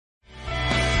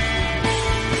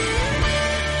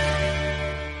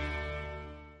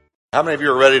How many of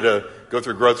you are ready to go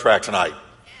through Growth Track tonight?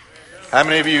 How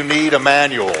many of you need a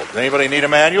manual? Does anybody need a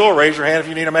manual? Raise your hand if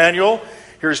you need a manual.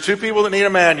 Here's two people that need a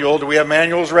manual. Do we have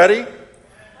manuals ready?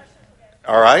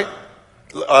 All right.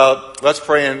 Let's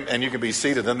pray and you can be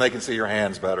seated. Then they can see your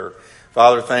hands better.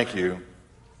 Father, thank you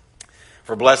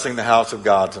for blessing the house of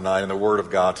God tonight and the Word of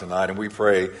God tonight. And we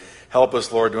pray, help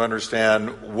us, Lord, to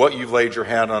understand what you've laid your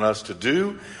hand on us to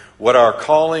do, what our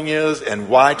calling is, and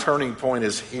why Turning Point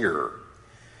is here.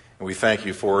 And we thank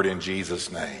you for it in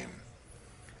Jesus' name.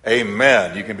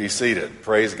 Amen. You can be seated.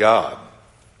 Praise God.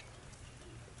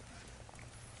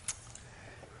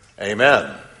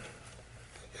 Amen.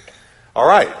 All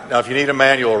right. Now, if you need a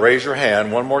manual, raise your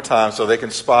hand one more time so they can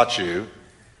spot you.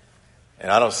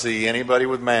 And I don't see anybody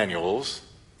with manuals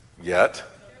yet.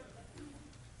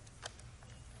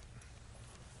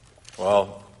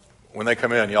 Well, when they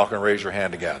come in, y'all can raise your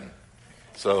hand again.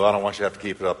 So I don't want you to have to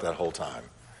keep it up that whole time.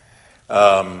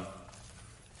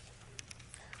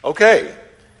 Okay.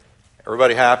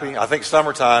 Everybody happy? I think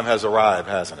summertime has arrived,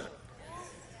 hasn't it?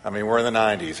 I mean, we're in the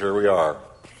 90s. Here we are.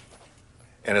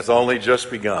 And it's only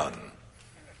just begun.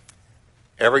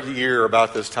 Every year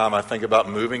about this time, I think about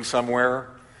moving somewhere.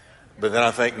 But then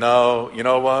I think, no, you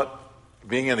know what?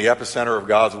 Being in the epicenter of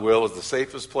God's will is the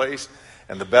safest place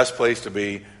and the best place to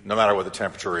be, no matter what the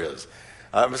temperature is.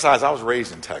 Besides, I was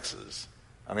raised in Texas.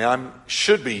 I mean, I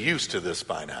should be used to this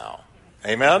by now.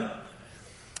 Amen?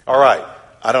 All right.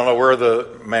 I don't know where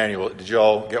the manual. Did you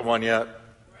all get one yet?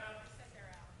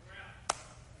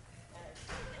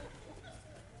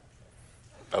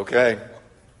 Okay.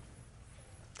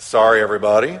 Sorry,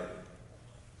 everybody.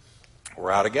 We're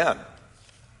out again.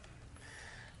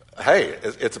 Hey,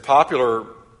 it's a popular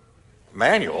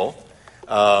manual.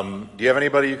 Do you have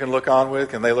anybody you can look on with?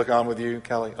 Can they look on with you,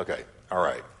 Kelly? Okay. All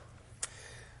right.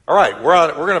 All right.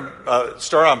 We're going to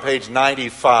start on page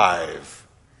 95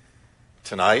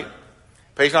 tonight.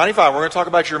 Page 95, we're going to talk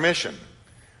about your mission.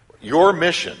 Your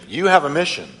mission. You have a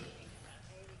mission.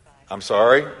 I'm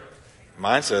sorry.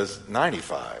 Mine says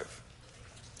 95.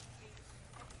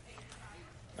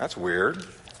 That's weird.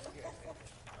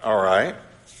 All right.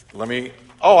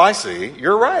 Oh, I see.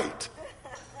 You're right.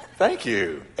 Thank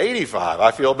you. 85.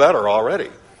 I feel better already.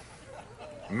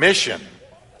 Mission.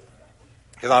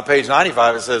 Because on page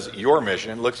 95 it says your mission.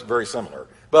 It looks very similar.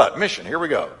 But mission, here we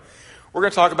go. We're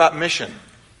going to talk about mission.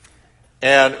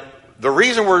 And the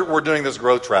reason we're doing this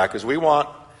growth track is we want,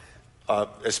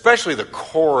 especially the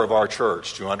core of our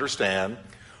church, to understand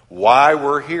why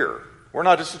we're here. We're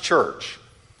not just a church.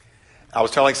 I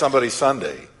was telling somebody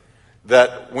Sunday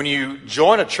that when you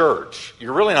join a church,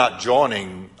 you're really not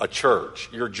joining a church.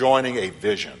 You're joining a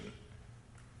vision.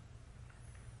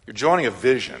 You're joining a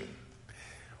vision.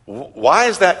 Why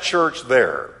is that church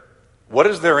there? What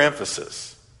is their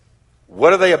emphasis?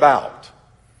 What are they about?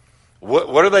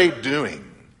 What are they doing?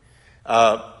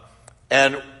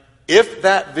 And if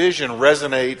that vision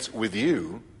resonates with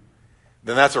you,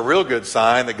 then that's a real good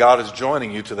sign that God is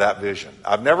joining you to that vision.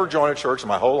 I've never joined a church in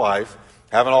my whole life.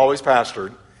 Haven't always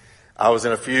pastored. I was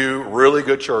in a few really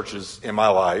good churches in my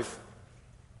life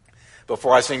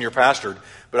before I senior pastored,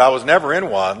 but I was never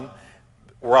in one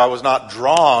where I was not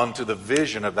drawn to the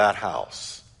vision of that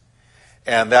house.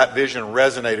 And that vision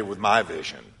resonated with my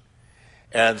vision.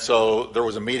 And so there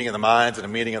was a meeting of the minds and a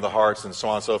meeting of the hearts and so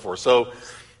on and so forth. So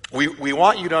we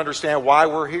want you to understand why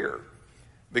we're here.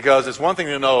 Because it's one thing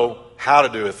to know how to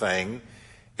do a thing.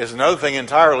 It's another thing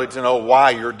entirely to know why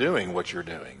you're doing what you're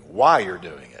doing. Why you're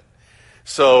doing it.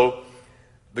 So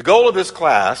the goal of this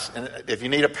class, and if you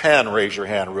need a pen, raise your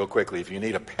hand real quickly. If you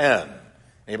need a pen.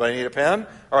 Anybody need a pen?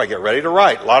 All right, get ready to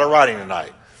write. A lot of writing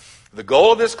tonight. The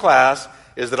goal of this class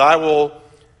is that I will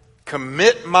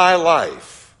commit my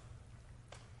life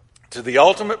to the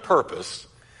ultimate purpose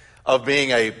of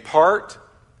being a part,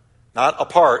 not a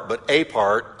part, but a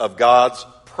part of God's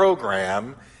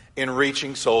program in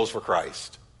reaching souls for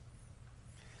Christ.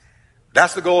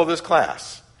 That's the goal of this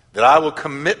class, that I will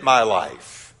commit my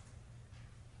life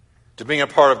to being a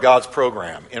part of God's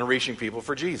program in reaching people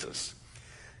for Jesus.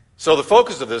 So the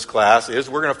focus of this class is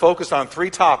we're going to focus on 3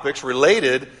 topics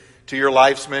related to your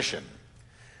life's mission.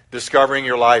 Discovering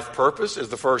your life purpose is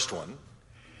the first one.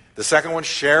 The second one,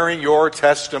 sharing your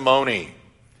testimony.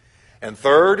 And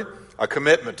third, a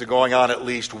commitment to going on at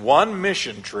least one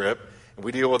mission trip. And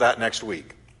we deal with that next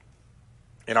week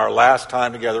in our last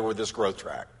time together with this growth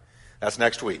track. That's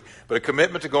next week. But a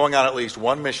commitment to going on at least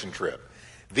one mission trip.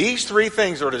 These 3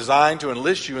 things are designed to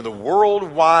enlist you in the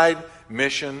worldwide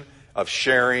mission of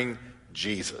sharing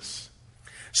Jesus.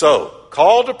 So,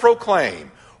 call to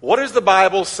proclaim. What does the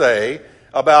Bible say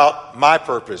about my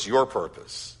purpose, your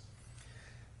purpose?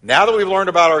 Now that we've learned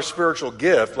about our spiritual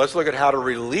gift, let's look at how to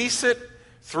release it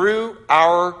through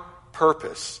our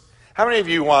purpose. How many of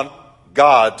you want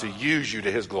God to use you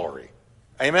to his glory?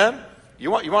 Amen?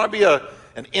 You want to be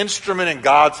an instrument in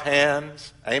God's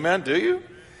hands? Amen? Do you?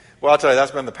 Well, I'll tell you,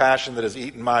 that's been the passion that has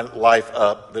eaten my life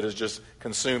up, that has just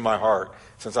consumed my heart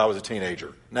since I was a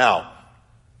teenager. Now,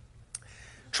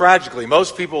 tragically,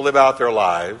 most people live out their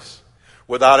lives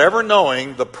without ever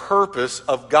knowing the purpose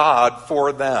of God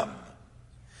for them.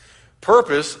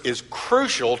 Purpose is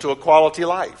crucial to a quality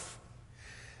life.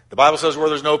 The Bible says where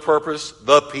there's no purpose,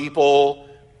 the people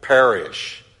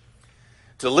perish.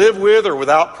 To live with or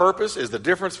without purpose is the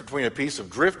difference between a piece of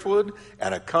driftwood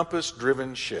and a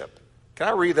compass-driven ship. Can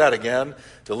I read that again?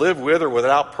 To live with or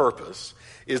without purpose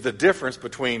is the difference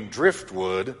between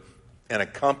driftwood and a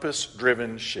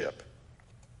compass-driven ship.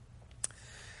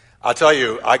 I'll tell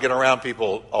you, I get around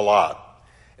people a lot.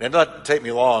 And it doesn't take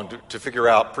me long to figure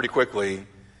out pretty quickly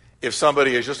if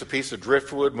somebody is just a piece of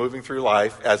driftwood moving through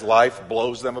life as life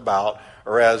blows them about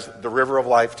or as the river of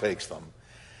life takes them.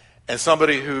 And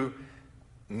somebody who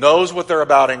knows what they're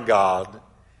about in God,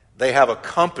 they have a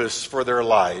compass for their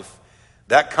life.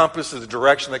 That compass is the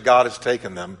direction that God has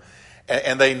taken them,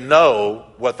 and they know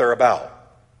what they're about.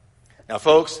 Now,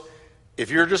 folks, if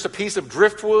you're just a piece of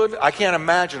driftwood, I can't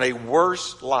imagine a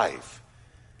worse life.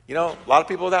 You know, a lot of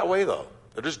people are that way, though.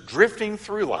 They're just drifting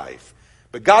through life.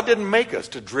 But God didn't make us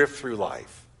to drift through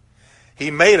life.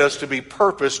 He made us to be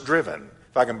purpose-driven.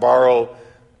 If I can borrow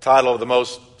the title of the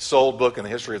most sold book in the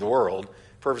history of the world,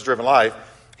 Purpose-Driven Life,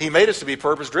 he made us to be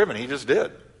purpose-driven. He just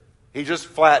did. He just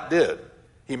flat did.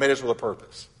 He made us with a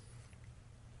purpose.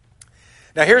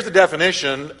 Now, here's the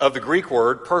definition of the Greek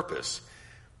word purpose.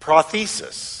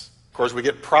 Prothesis. Of course, we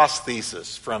get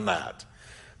prosthesis from that.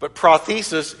 But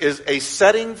prothesis is a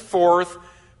setting forth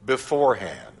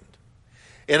beforehand.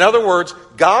 In other words,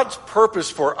 God's purpose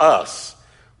for us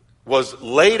was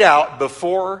laid out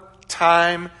before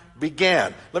time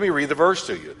began. Let me read the verse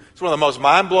to you. It's one of the most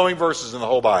mind-blowing verses in the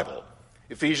whole Bible.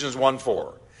 Ephesians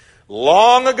 1:4.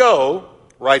 Long ago,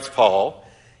 writes Paul,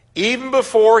 even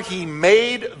before he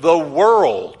made the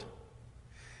world,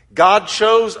 God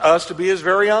chose us to be his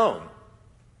very own.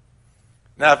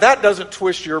 Now, if that doesn't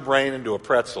twist your brain into a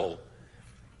pretzel,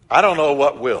 I don't know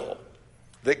what will.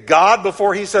 That God,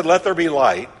 before he said, let there be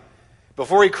light,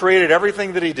 before he created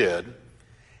everything that he did,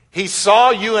 he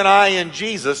saw you and I in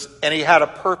Jesus, and he had a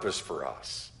purpose for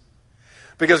us.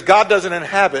 Because God doesn't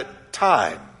inhabit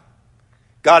time.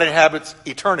 God inhabits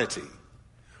eternity.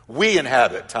 We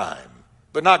inhabit time,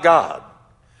 but not God.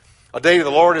 A day of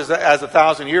the Lord is as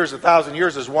 1,000 years. 1,000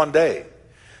 years is one day.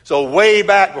 So way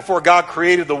back before God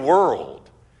created the world,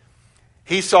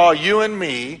 he saw you and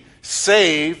me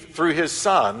saved through his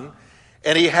Son,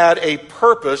 and he had a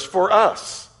purpose for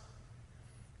us.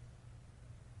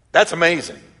 That's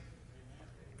amazing.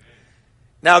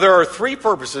 Now, there are three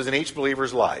purposes in each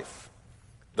believer's life.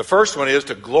 The first one is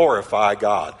to glorify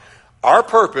God. Our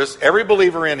purpose, every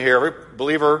believer in here, every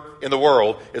believer in the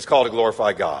world, is called to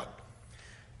glorify God.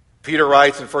 Peter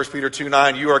writes in 1 Peter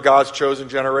 2:9, you are God's chosen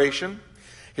generation,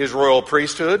 his royal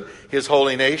priesthood, his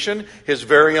holy nation, his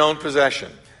very own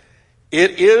possession.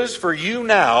 It is for you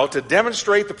now to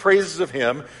demonstrate the praises of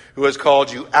him who has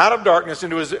called you out of darkness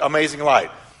into his amazing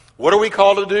light. What are we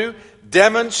called to do?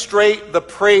 Demonstrate the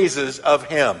praises of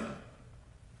him.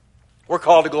 We're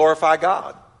called to glorify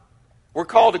God. We're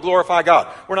called to glorify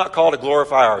God. We're not called to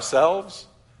glorify ourselves.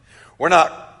 We're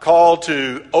not called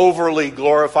to overly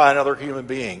glorify another human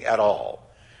being at all.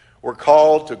 We're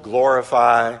called to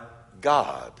glorify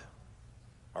God.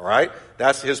 All right?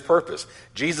 That's his purpose.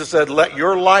 Jesus said, let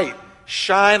your light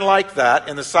shine like that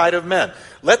in the sight of men.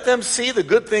 Let them see the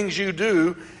good things you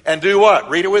do and do what?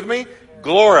 Read it with me.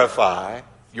 Glorify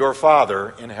your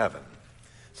Father in heaven.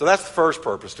 So that's the first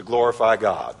purpose, to glorify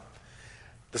God.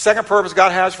 The second purpose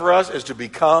God has for us is to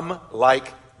become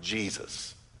like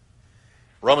Jesus.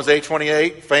 Romans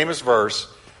 8:28, famous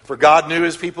verse. For God knew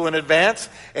his people in advance,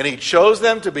 and he chose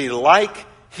them to be like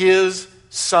his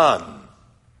Son.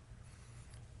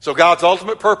 So God's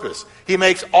ultimate purpose, he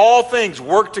makes all things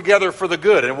work together for the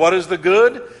good. And what is the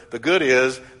good? The good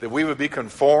is that we would be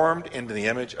conformed into the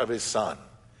image of his Son.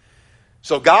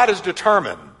 So God is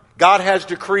determined, God has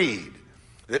decreed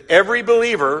that every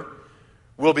believer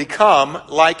will become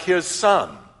like his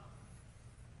Son.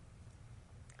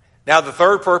 Now the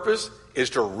third purpose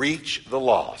is to reach the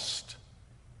lost.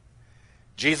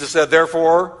 Jesus said,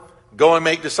 therefore, go and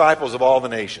make disciples of all the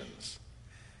nations.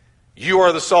 You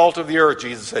are the salt of the earth,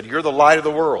 Jesus said. You're the light of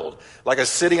the world, like a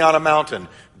city on a mountain,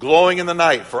 glowing in the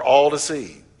night for all to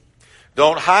see.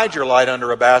 Don't hide your light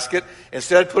under a basket.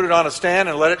 Instead, put it on a stand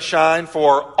and let it shine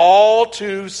for all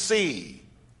to see.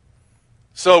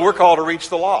 So we're called to reach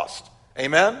the lost.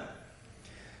 Amen?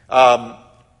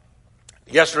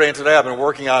 Yesterday and today I've been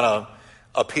working on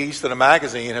a piece that a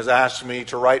magazine has asked me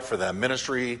to write for them.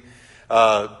 Ministry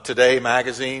Today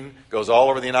magazine goes all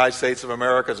over the United States of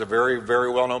America. It's a very, very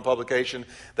well-known publication.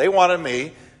 They wanted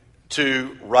me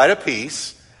to write a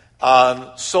piece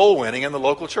on soul winning in the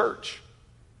local church.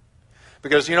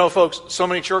 Because, you know, folks, so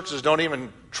many churches don't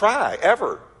even try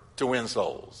ever to win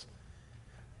souls.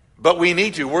 But we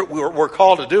need to. We're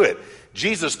called to do it.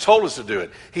 Jesus told us to do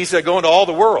it. He said, go into all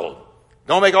the world.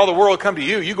 Don't make all the world come to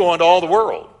you. You go into all the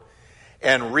world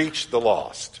and reach the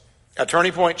lost. At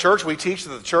Turning Point Church, we teach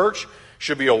that the church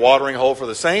should be a watering hole for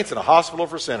the saints and a hospital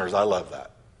for sinners. I love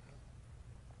that.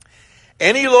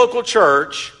 Any local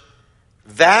church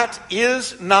that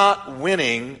is not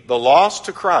winning the lost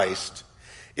to Christ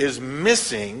is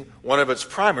missing one of its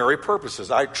primary purposes.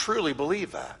 I truly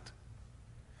believe that.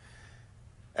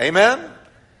 Amen?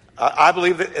 I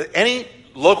believe that any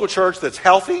local church that's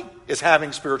healthy is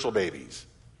having spiritual babies.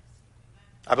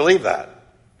 I believe that.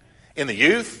 In the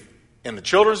youth, in the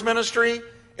children's ministry,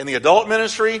 in the adult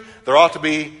ministry, there ought to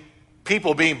be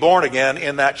people being born again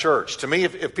in that church. To me,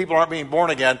 if people aren't being born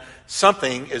again,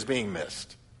 something is being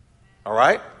missed. All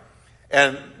right?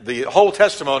 And the whole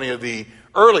testimony of the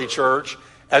early church,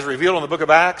 as revealed in the book of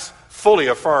Acts, fully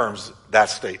affirms that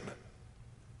statement.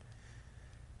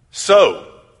 So,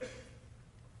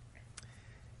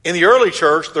 in the early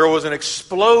church, there was an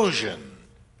explosion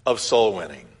of soul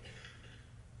winning.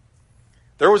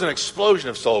 There was an explosion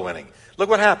of soul winning. Look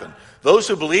what happened. Those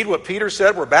who believed what Peter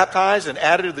said were baptized and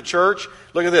added to the church.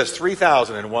 Look at this,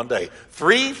 3,000 in one day.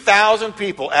 3,000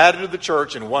 people added to the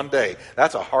church in one day.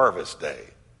 That's a harvest day.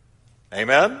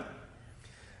 Amen?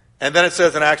 And then it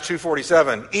says in Acts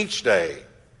 2:47, each day.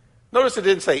 Notice it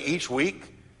didn't say each week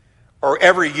or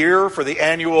every year for the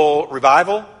annual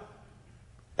revival.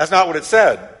 That's not what it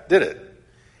said, did it?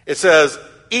 It says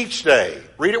each day.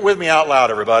 Read it with me out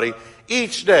loud, everybody.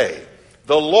 Each day,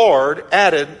 the Lord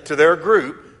added to their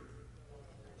group.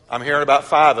 I'm hearing about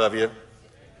 5 of you.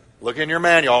 Look in your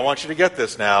manual. I want you to get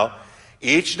this now.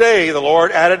 Each day, the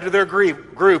Lord added to their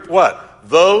group what?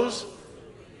 Those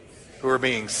who are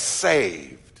being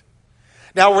saved.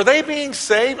 Now, were they being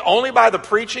saved only by the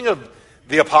preaching of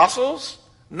the apostles?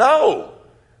 No.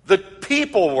 The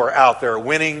people were out there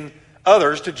winning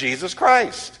others to Jesus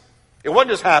Christ. It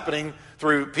wasn't just happening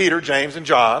through Peter, James, and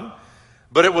John,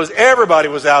 but it was everybody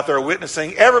was out there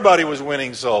witnessing. Everybody was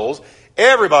winning souls.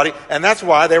 Everybody. And that's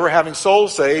why they were having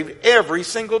souls saved every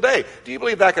single day. Do you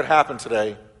believe that could happen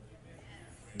today?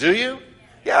 Do you?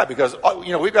 Yeah, because,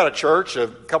 you know, we've got a church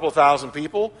of a couple of thousand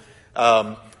people.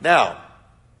 Now,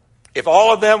 if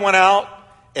all of them went out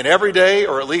and every day,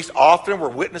 or at least often, were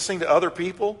witnessing to other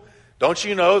people, don't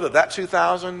you know that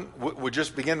 2,000 would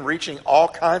just begin reaching all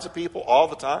kinds of people all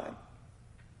the time?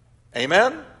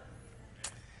 Amen?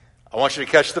 I want you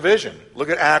to catch the vision. Look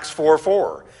at Acts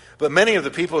 4:4. But many of the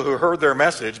people who heard their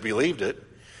message believed it,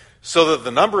 so that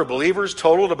the number of believers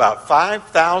totaled about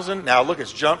 5,000. Now look,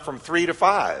 it's jumped from 3 to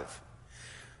 5.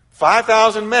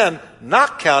 5,000 men,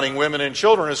 not counting women and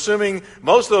children, assuming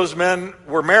most of those men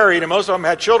were married and most of them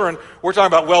had children. We're talking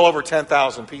about well over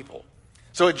 10,000 people.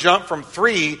 So it jumped from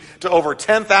 3 to over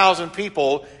 10,000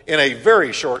 people in a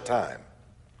very short time.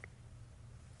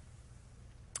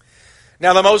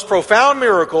 Now, the most profound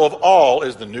miracle of all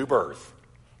is the new birth.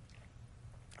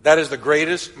 That is the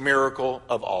greatest miracle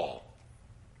of all.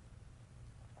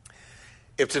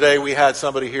 If today we had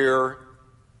somebody here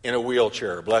in a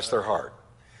wheelchair, bless their heart,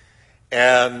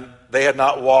 and they had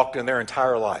not walked in their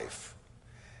entire life,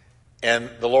 and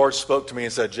the Lord spoke to me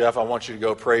and said, Jeff, I want you to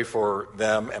go pray for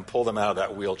them and pull them out of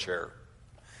that wheelchair.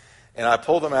 And I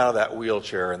pulled them out of that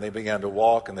wheelchair, and they began to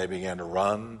walk, and they began to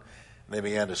run, and they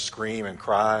began to scream and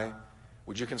cry.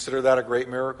 Would you consider that a great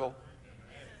miracle?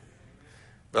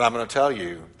 But I'm going to tell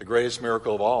you, the greatest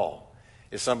miracle of all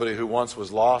is somebody who once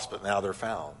was lost, but now they're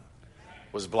found.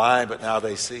 Was blind, but now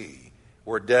they see.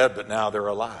 Were dead, but now they're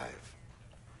alive.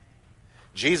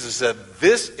 Jesus said,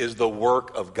 this is the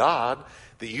work of God,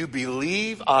 that you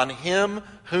believe on him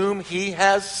whom he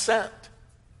has sent.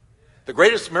 The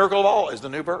greatest miracle of all is the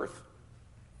new birth.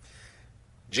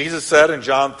 Jesus said in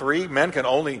John 3, men can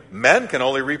only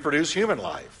reproduce human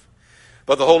life,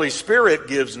 but the Holy Spirit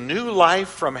gives new life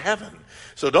from heaven.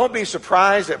 So don't be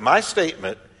surprised at my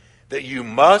statement that you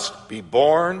must be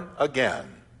born again.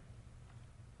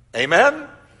 Amen?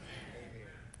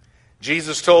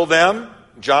 Jesus told them,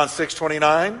 John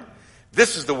 6:29,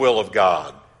 this is the will of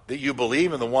God, that you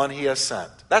believe in the one he has sent.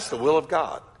 That's the will of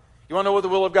God. You want to know what the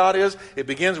will of God is? It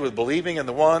begins with believing in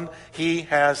the one he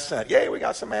has sent. Yay, we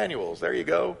got some manuals. There you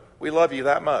go. We love you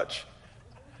that much.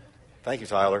 Thank you,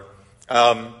 Tyler.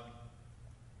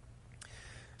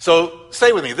 So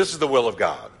say with me, this is the will of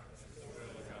God.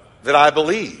 That I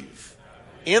believe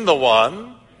in the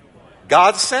one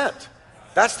God sent.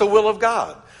 That's the will of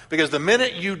God. Because the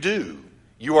minute you do,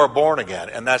 you are born again.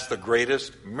 And that's the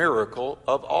greatest miracle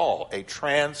of all. A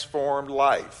transformed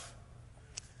life.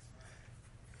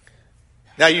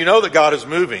 Now you know that God is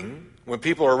moving when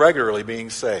people are regularly being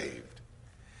saved.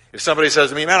 If somebody says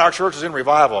to me, man, our church is in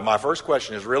revival, my first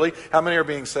question is, really? How many are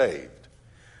being saved?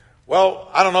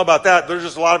 Well, I don't know about that. There's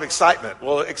just a lot of excitement.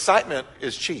 Well, excitement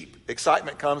is cheap.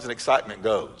 Excitement comes and excitement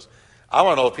goes. I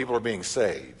want to know if people are being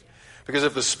saved. Because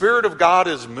if the Spirit of God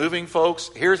is moving,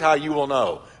 folks, here's how you will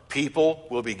know. People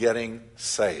will be getting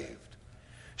saved.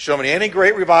 Show me any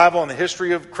great revival in the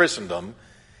history of Christendom,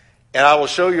 and I will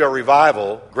show you a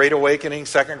revival, Great Awakening,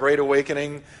 Second Great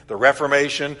Awakening, the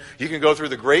Reformation. You can go through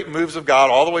the great moves of God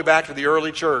all the way back to the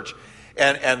early church.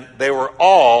 And they were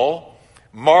all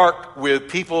marked with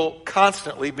people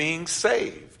constantly being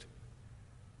saved.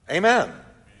 Amen.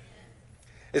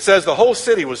 It says the whole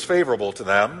city was favorable to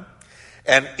them.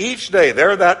 And each day,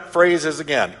 there that phrase is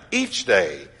again, each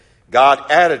day, God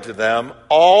added to them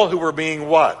all who were being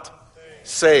what?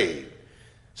 Saved.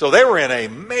 So they were in a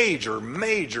major,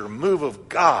 major move of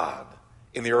God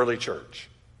in the early church.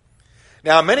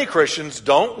 Now, many Christians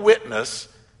don't witness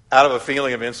out of a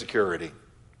feeling of insecurity.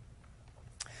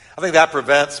 I think that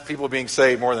prevents people being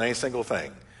saved more than any single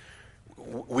thing.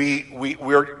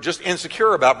 We're just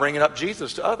insecure about bringing up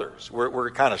Jesus to others.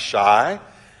 We're kind of shy.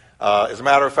 As a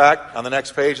matter of fact, on the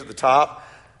next page at the top,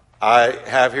 I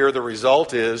have here the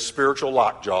result is spiritual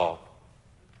lockjaw.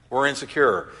 We're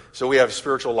insecure, so we have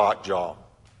spiritual lockjaw.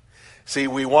 See,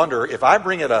 we wonder, if I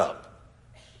bring it up,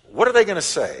 what are they going to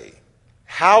say?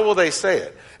 How will they say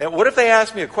it? And what if they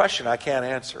ask me a question I can't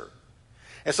answer?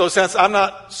 And so since I'm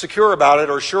not secure about it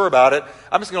or sure about it,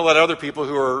 I'm just going to let other people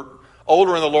who are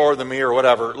older in the Lord than me or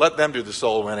whatever, let them do the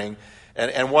soul winning.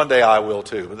 And one day I will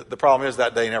too. But the problem is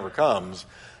that day never comes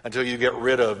until you get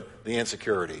rid of the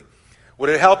insecurity.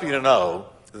 Would it help you to know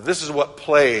that this is what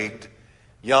plagued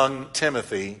young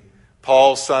Timothy,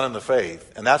 Paul's son in the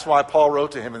faith? And that's why Paul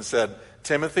wrote to him and said,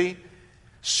 Timothy,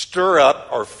 stir up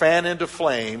or fan into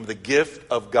flame the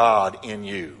gift of God in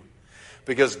you.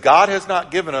 Because God has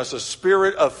not given us a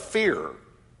spirit of fear,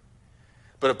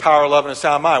 but of power, love, and a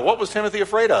sound mind. What was Timothy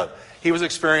afraid of? He was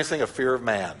experiencing a fear of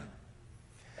man.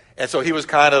 And so he was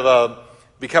kind of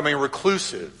becoming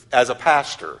reclusive as a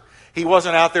pastor. He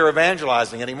wasn't out there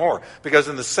evangelizing anymore. Because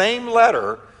in the same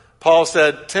letter, Paul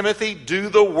said, Timothy, do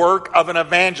the work of an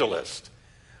evangelist.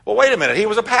 Well, wait a minute. He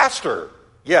was a pastor.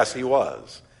 Yes, he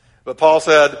was. But Paul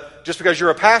said, just because you're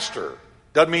a pastor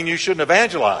doesn't mean you shouldn't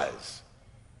evangelize.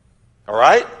 All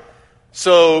right?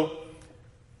 So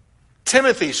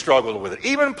Timothy struggled with it.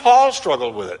 Even Paul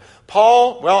struggled with it.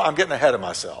 Paul, well, I'm getting ahead of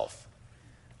myself.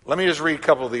 Let me just read a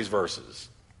couple of these verses.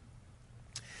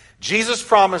 Jesus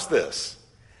promised this,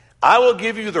 I will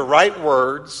give you the right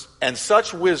words and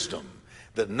such wisdom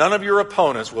that none of your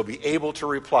opponents will be able to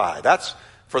reply. That's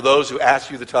for those who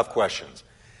ask you the tough questions.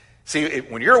 See,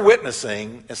 when you're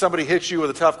witnessing and somebody hits you with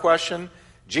a tough question,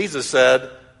 Jesus said,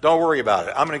 don't worry about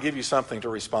it. I'm going to give you something to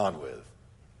respond with.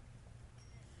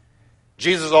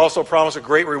 Jesus also promised a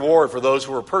great reward for those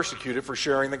who are persecuted for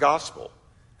sharing the gospel.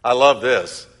 I love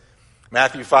this.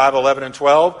 Matthew 5, 11, and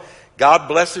 12. God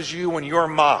blesses you when you're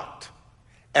mocked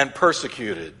and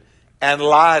persecuted and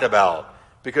lied about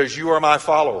because you are my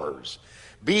followers.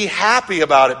 Be happy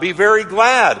about it. Be very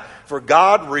glad, for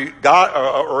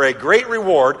a great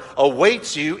reward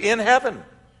awaits you in heaven.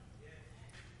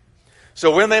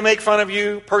 So when they make fun of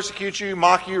you, persecute you,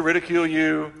 mock you, ridicule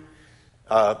you,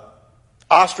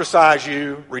 ostracize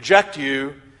you, reject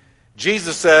you,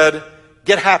 Jesus said,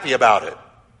 get happy about it.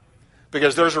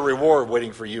 Because there's a reward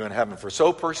waiting for you in heaven. For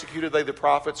so persecuted they the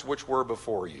prophets which were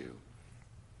before you.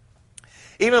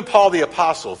 Even Paul the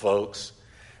apostle, folks,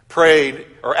 prayed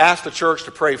or asked the church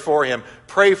to pray for him.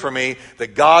 Pray for me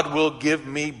that God will give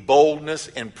me boldness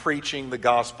in preaching the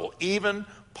gospel. Even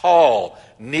Paul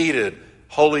needed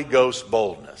Holy Ghost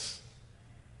boldness.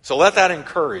 So let that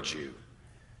encourage you.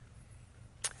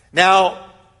 Now,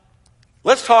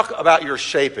 let's talk about your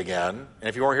SHAPE again. And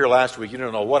if you weren't here last week, you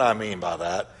don't know what I mean by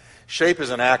that. SHAPE is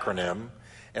an acronym,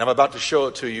 and I'm about to show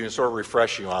it to you and sort of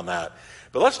refresh you on that.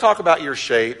 But let's talk about your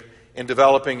SHAPE in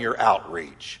developing your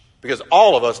outreach. Because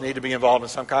all of us need to be involved in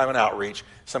some kind of an outreach,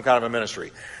 some kind of a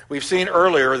ministry. We've seen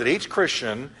earlier that each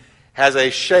Christian has a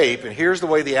SHAPE, and here's the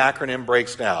way the acronym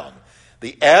breaks down.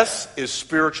 The S is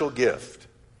spiritual gift.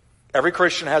 Every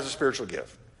Christian has a spiritual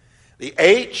gift. The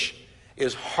H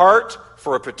is heart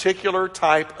for a particular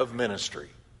type of ministry.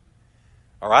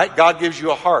 All right? God gives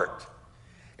you a heart.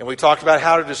 And we talked about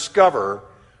how to discover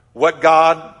what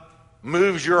God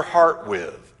moves your heart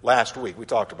with last week. We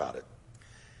talked about it.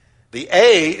 The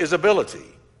A is ability.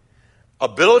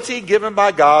 Ability given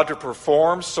by God to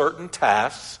perform certain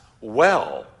tasks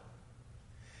well.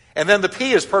 And then the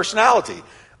P is personality.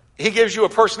 He gives you a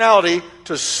personality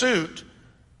to suit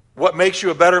what makes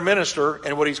you a better minister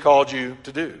and what he's called you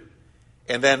to do.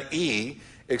 And then E,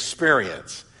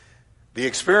 experience. The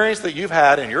experience that you've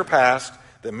had in your past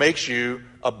that makes you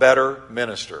a better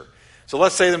minister. So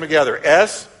let's say them together.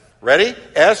 S, ready?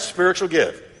 S, spiritual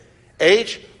gift.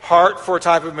 H, heart for a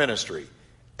type of ministry.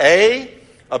 A,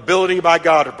 ability by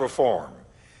God to perform.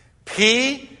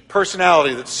 P,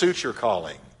 personality that suits your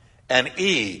calling. And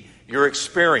E, your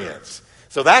experience.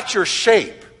 So that's your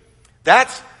shape.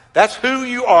 That's who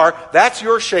you are. That's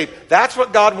your shape. That's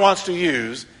what God wants to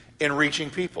use in reaching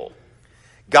people.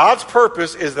 God's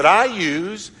purpose is that I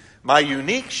use my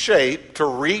unique shape to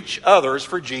reach others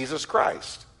for Jesus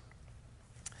Christ.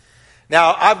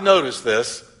 Now, I've noticed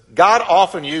this. God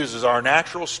often uses our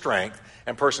natural strength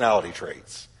and personality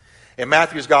traits. In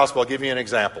Matthew's gospel, I'll give you an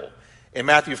example. In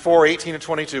Matthew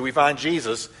 4:18-22, we find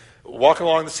Jesus walking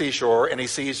along the seashore, and he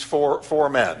sees four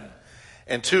men,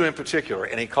 and two in particular,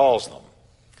 and he calls them.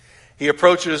 He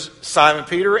approaches Simon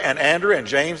Peter and Andrew and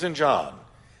James and John.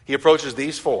 He approaches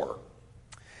these four.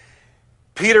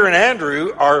 Peter and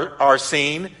Andrew are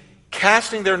seen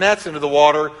casting their nets into the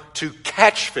water to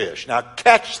catch fish. Now,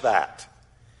 catch that.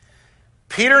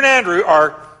 Peter and Andrew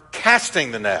are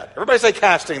casting the net. Everybody say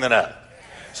casting the net.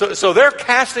 So they're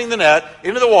casting the net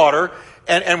into the water.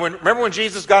 And remember when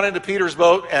Jesus got into Peter's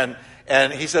boat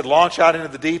and he said, launch out into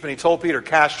the deep, and he told Peter,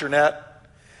 cast your net?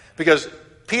 Because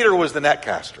Peter was the net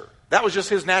caster. That was just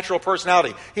his natural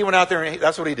personality. He went out there and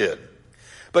that's what he did.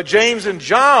 But James and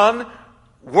John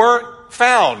weren't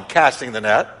found casting the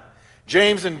net.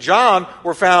 James and John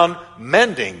were found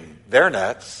mending their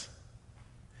nets.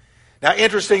 Now,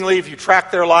 interestingly, if you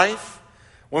track their life,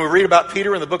 when we read about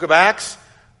Peter in the book of Acts,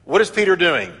 what is Peter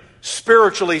doing?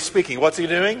 Spiritually speaking, what's he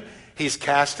doing? He's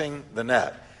casting the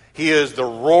net. He is the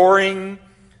roaring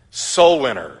soul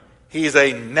winner. He's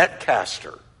a net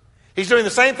caster. He's doing the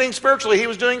same thing spiritually he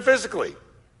was doing physically.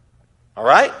 All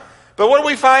right? But what do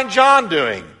we find John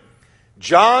doing?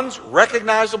 John's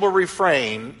recognizable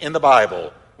refrain in the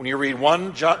Bible, when you read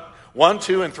 1,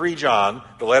 2, and 3 John,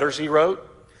 the letters he wrote,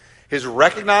 his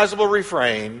recognizable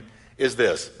refrain is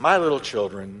this: my little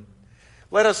children,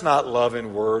 let us not love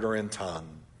in word or in tongue,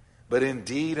 but in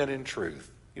deed and in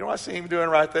truth. You know what I see him doing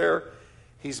right there?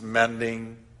 He's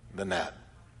mending the net.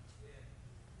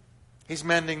 He's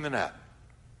mending the net.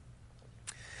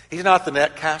 He's not the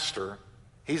net caster.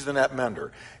 He's the net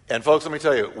mender. And folks, let me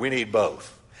tell you, we need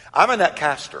both. I'm a net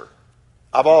caster.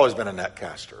 I've always been a net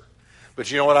caster. But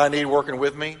you know what I need working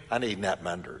with me? I need net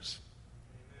menders.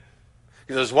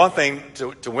 Because there's one thing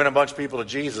to win a bunch of people to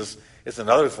Jesus. It's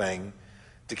another thing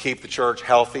to keep the church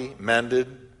healthy, mended,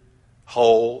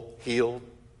 whole, healed.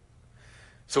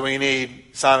 So we need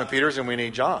Simon Peter's and we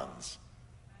need John's.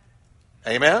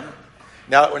 Amen?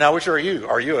 Now, which are you?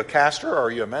 Are you a caster or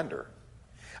are you a mender?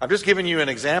 I'm just giving you an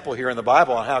example here in the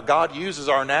Bible on how God uses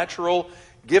our natural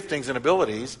giftings and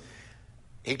abilities.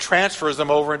 He transfers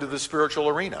them over into the spiritual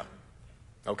arena.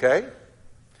 Okay?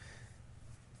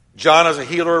 John is a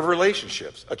healer of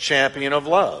relationships, a champion of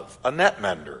love, a net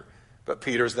mender. But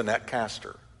Peter's the net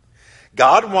caster.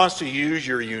 God wants to use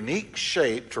your unique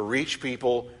shape to reach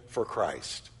people for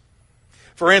Christ.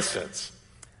 For instance,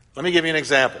 let me give you an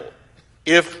example.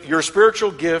 If your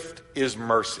spiritual gift is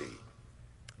mercy,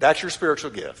 that's your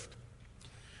spiritual gift.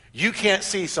 You can't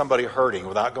see somebody hurting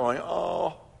without going,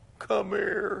 oh, come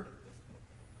here.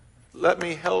 Let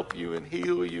me help you and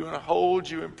heal you and hold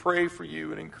you and pray for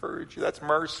you and encourage you. That's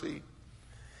mercy.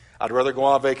 I'd rather go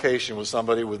on vacation with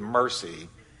somebody with mercy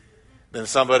than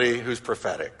somebody who's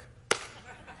prophetic.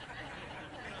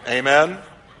 Amen?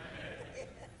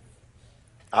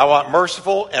 I want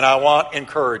merciful and I want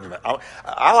encouragement.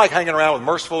 I like hanging around with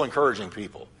merciful, encouraging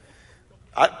people.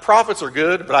 Prophets are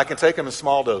good, but I can take them in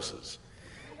small doses.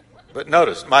 But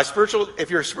notice, if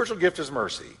your spiritual gift is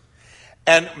mercy,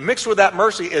 and mixed with that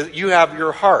mercy is you have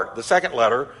your heart. The second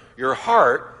letter, your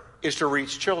heart is to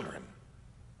reach children.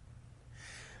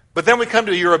 But then we come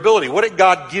to your ability. What did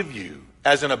God give you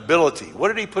as an ability? What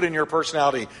did he put in your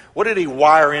personality? What did he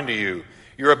wire into you?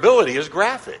 Your ability is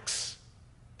graphics.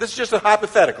 This is just a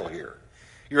hypothetical here.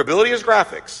 Your ability is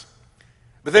graphics.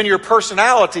 But then your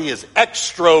personality is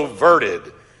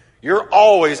extroverted. You're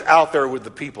always out there with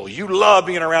the people. You love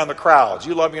being around the crowds.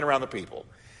 You love being around the people.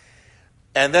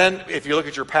 And then if you look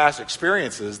at your past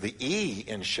experiences, the E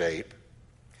in shape,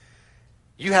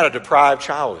 you had a deprived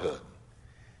childhood.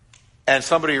 And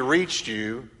somebody reached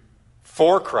you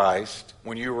for Christ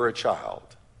when you were a child.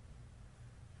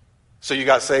 So you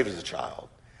got saved as a child.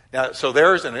 Now, so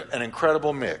there's an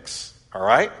incredible mix, all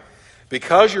right?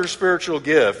 Because your spiritual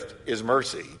gift is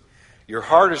mercy, your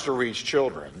heart is to reach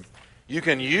children, you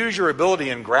can use your ability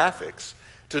in graphics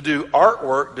to do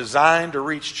artwork designed to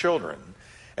reach children.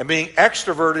 And being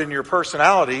extroverted in your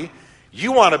personality,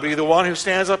 you want to be the one who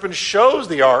stands up and shows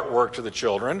the artwork to the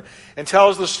children and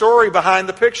tells the story behind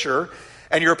the picture,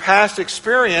 and your past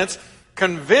experience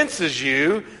convinces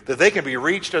you that they can be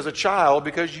reached as a child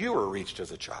because you were reached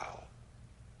as a child.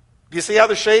 Do you see how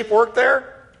the shape worked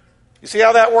there? You see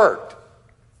how that worked?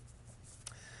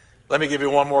 Let me give you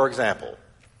one more example.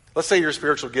 Let's say your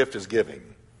spiritual gift is giving.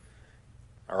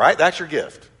 All right? That's your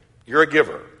gift. You're a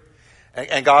giver.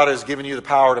 And God has given you the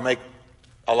power to make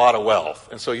a lot of wealth.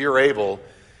 And so you're able,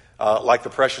 like the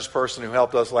precious person who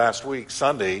helped us last week,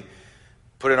 Sunday,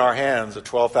 put in our hands a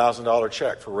 $12,000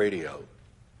 check for radio.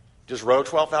 Just wrote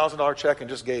a $12,000 check and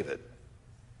just gave it.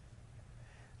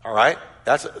 All right?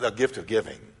 That's a gift of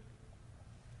giving.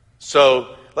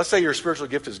 So let's say your spiritual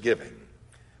gift is giving.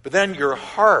 But then your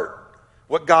heart,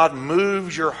 what God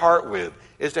moves your heart with,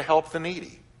 is to help the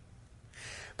needy.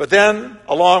 But then,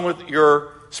 along with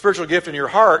your spiritual gift in your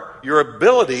heart, your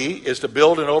ability is to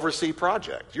build and oversee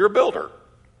projects. You're a builder.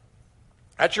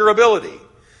 That's your ability.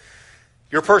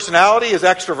 Your personality is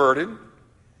extroverted,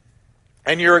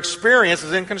 and your experience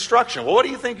is in construction. Well, what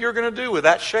do you think you're going to do with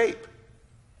that shape?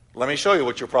 Let me show you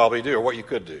what you'll probably do, or what you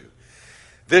could do.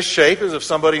 This shape is of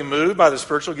somebody moved by the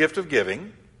spiritual gift of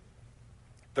giving.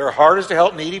 Their heart is to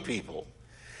help needy people.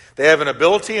 They have an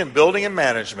ability in building and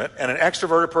management and an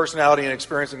extroverted personality and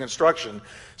experience in construction.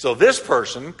 So this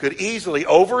person could easily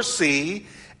oversee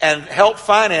and help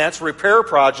finance repair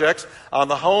projects on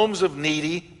the homes of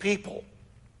needy people.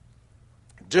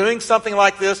 Doing something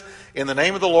like this in the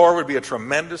name of the Lord would be a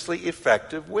tremendously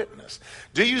effective witness.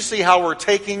 Do you see how we're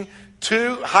taking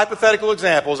two hypothetical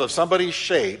examples of somebody's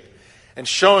shape and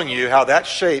showing you how that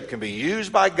shape can be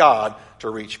used by God to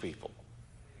reach people?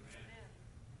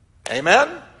 Amen?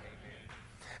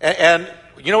 And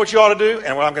you know what you ought to do,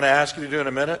 and what I'm going to ask you to do in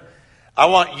a minute? I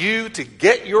want you to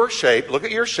get your shape, look at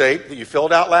your shape that you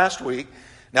filled out last week.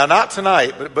 Now, not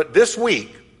tonight, but this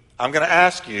week, I'm going to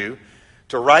ask you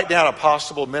to write down a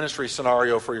possible ministry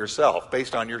scenario for yourself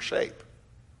based on your shape.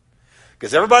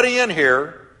 Because everybody in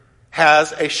here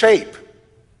has a shape.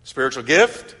 Spiritual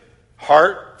gift,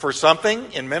 heart for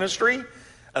something in ministry,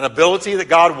 an ability that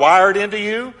God wired into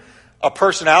you, a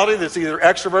personality that's either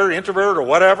extroverted, introverted, or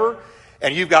whatever,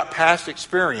 and you've got past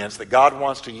experience that God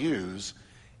wants to use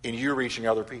in you reaching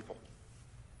other people.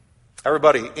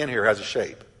 Everybody in here has a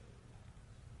shape.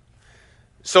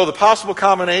 So the possible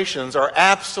combinations are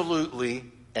absolutely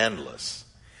endless.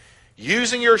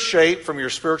 Using your shape from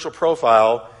your spiritual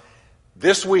profile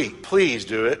this week, please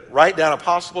do it. Write down a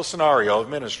possible scenario of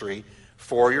ministry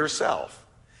for yourself.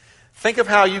 Think of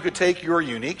how you could take your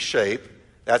unique shape,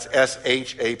 that's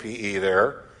S-H-A-P-E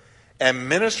there, and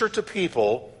minister to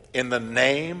people in the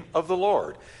name of the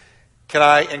Lord. Can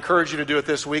I encourage you to do it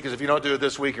this week? Because if you don't do it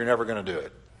this week, you're never going to do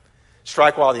it.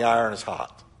 Strike while the iron is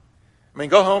hot. I mean,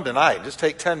 go home tonight. Just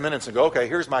take 10 minutes and go, okay,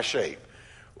 here's my shape.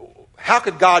 How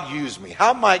could God use me?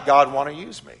 How might God want to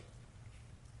use me?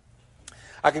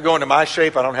 I could go into my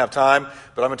shape. I don't have time.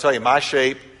 But I'm going to tell you, my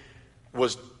shape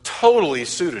was totally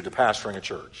suited to pastoring a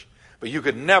church. But you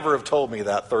could never have told me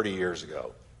that 30 years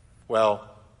ago. Well,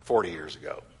 40 years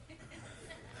ago.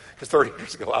 Because 30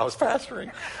 years ago I was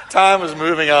pastoring. Time was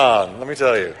moving on, let me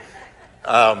tell you.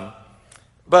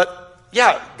 But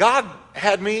yeah, God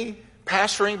had me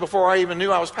pastoring before I even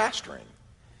knew I was pastoring.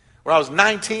 When I was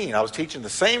 19, I was teaching the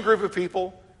same group of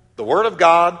people the Word of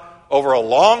God over a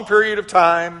long period of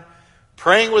time,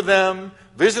 praying with them,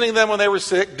 visiting them when they were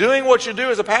sick, doing what you do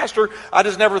as a pastor. I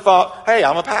just never thought, hey,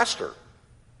 I'm a pastor.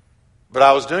 But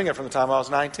I was doing it from the time I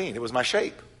was 19. It was my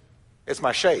shape. It's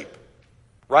my shape.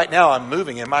 Right now, I'm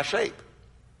moving in my shape.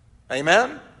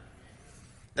 Amen?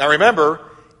 Now remember,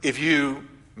 if you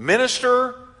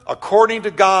minister according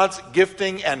to God's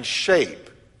gifting and shape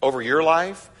over your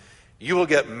life, you will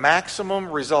get maximum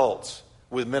results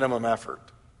with minimum effort.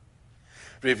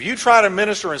 But if you try to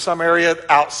minister in some area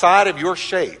outside of your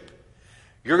shape,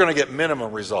 you're going to get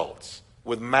minimum results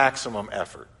with maximum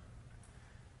effort.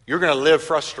 You're going to live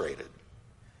frustrated.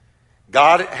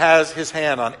 God has His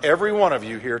hand on every one of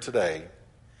you here today.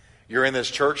 You're in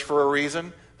this church for a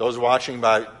reason. Those watching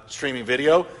by streaming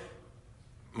video,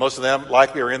 Most of them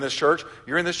likely are in this church.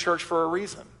 You're in this church for a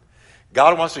reason.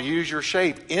 God wants to use your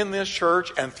shape in this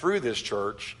church and through this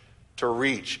church to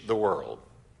reach the world.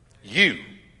 You.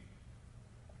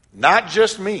 Not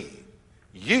just me.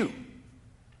 You.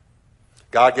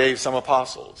 God gave some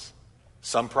apostles,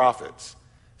 some prophets,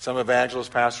 some evangelists,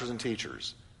 pastors, and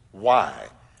teachers. Why?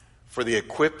 For the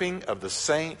equipping of the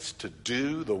saints to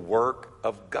do the work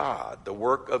of God, the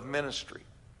work of ministry.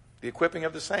 The equipping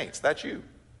of the saints. That's you.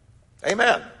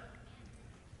 Amen.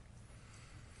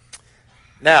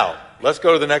 Now, let's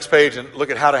go to the next page and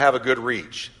look at how to have a good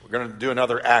reach. We're going to do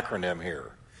another acronym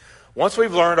here. Once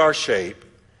we've learned our shape,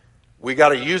 we got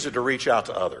to use it to reach out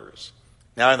to others.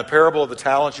 Now, in the parable of the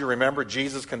talents, you remember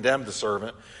Jesus condemned the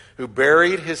servant who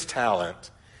buried his talent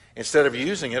instead of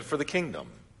using it for the kingdom.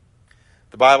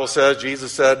 The Bible says,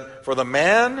 Jesus said, "For the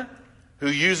man who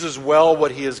uses well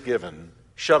what he is given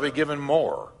shall be given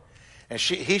more, and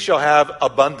he shall have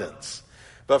abundance.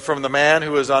 But from the man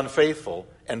who is unfaithful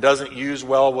and doesn't use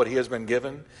well what he has been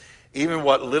given, even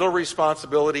what little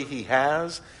responsibility he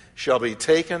has shall be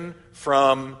taken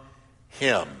from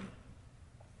him."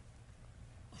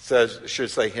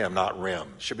 Should say him, not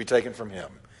rim. Should be taken from him.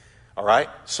 All right?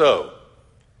 So,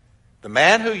 the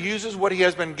man who uses what he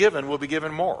has been given will be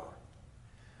given more.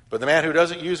 But the man who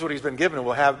doesn't use what he's been given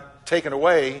will have taken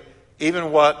away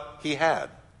even what he had.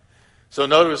 So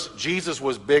notice, Jesus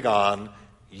was big on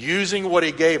using what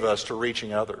he gave us to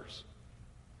reaching others.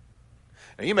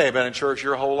 Now, you may have been in church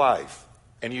your whole life,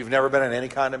 and you've never been in any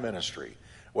kind of ministry.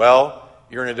 Well,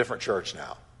 you're in a different church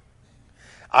now.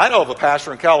 I know of a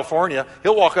pastor in California,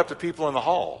 he'll walk up to people in the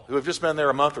hall who have just been there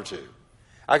a month or two.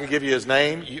 I could give you his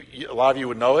name. A lot of you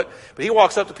would know it. But he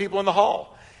walks up to people in the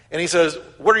hall, and he says,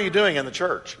 "What are you doing in the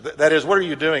church?" That is, what are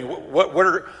you doing?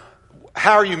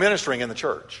 How are you ministering in the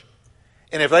church?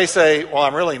 And if they say, "Well,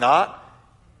 I'm really not,"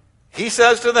 he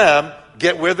says to them,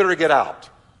 "Get with it or get out."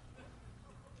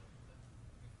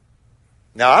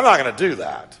 Now, I'm not going to do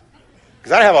that,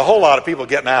 because I have a whole lot of people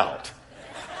getting out.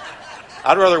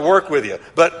 I'd rather work with you.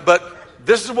 But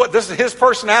this is his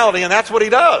personality, and that's what he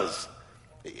does.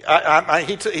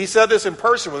 He said this in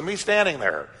person with me standing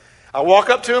there. I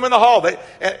walk up to him in the hall.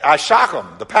 I shock him.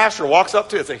 The pastor walks up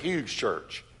to, it's a huge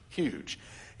church. Huge.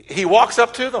 He walks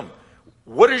up to them.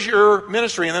 "What is your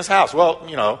ministry in this house?" "Well,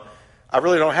 I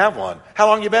really don't have one." "How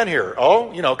long you been here?"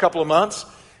 "Oh, a couple of months."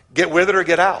 "Get with it or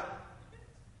get out."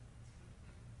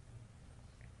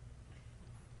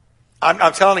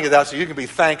 I'm telling you that so you can be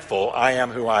thankful I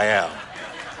am who I am.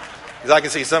 Because I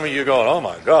can see some of you going, "Oh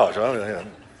my gosh,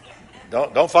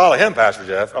 don't follow him, Pastor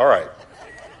Jeff." All right.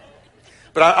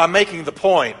 But I'm making the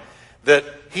point that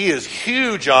he is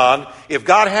huge on, if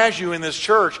God has you in this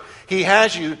church, he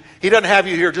doesn't have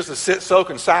you here just to sit,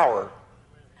 soak, and sour.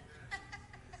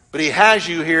 But he has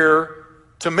you here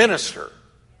to minister.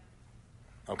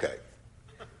 Okay.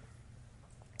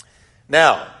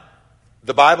 Now,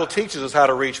 the Bible teaches us how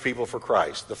to reach people for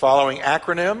Christ. The following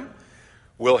acronym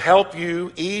will help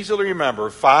you easily remember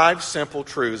 5 simple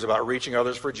truths about reaching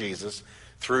others for Jesus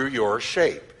through your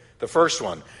shape. The first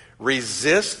one,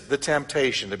 resist the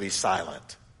temptation to be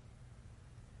silent.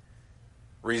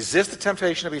 Resist the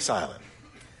temptation to be silent.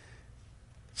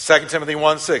 2 Timothy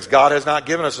 1:6, God has not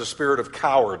given us a spirit of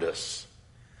cowardice,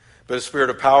 but a spirit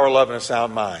of power, love, and a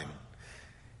sound mind.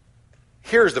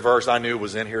 Here's the verse I knew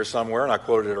was in here somewhere, and I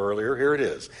quoted it earlier. Here it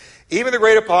is. Even the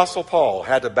great apostle Paul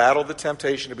had to battle the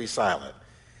temptation to be silent.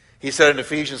 He said in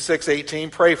Ephesians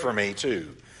 6:18, "Pray for me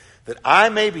too, that I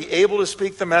may be able to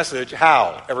speak the message."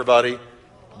 How, everybody?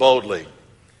 Boldly.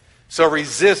 So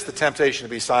resist the temptation to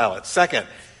be silent. Second,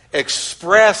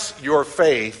 express your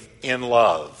faith in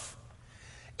love.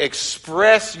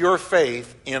 Express your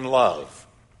faith in love.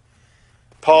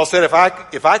 Paul said, if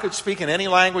I could speak in any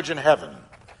language in heaven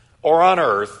or on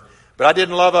earth, but I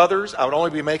didn't love others, I would only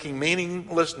be making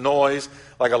meaningless noise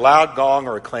like a loud gong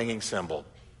or a clanging cymbal.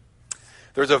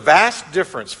 There's a vast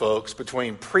difference, folks,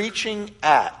 between preaching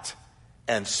at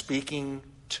and speaking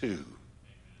to.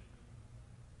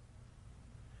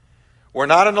 We're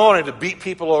not anointed to beat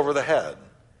people over the head,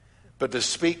 but to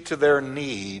speak to their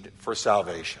need for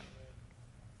salvation.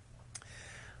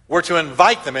 We're to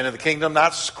invite them into the kingdom,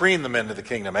 not scream them into the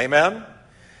kingdom. Amen?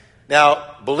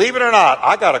 Now, believe it or not,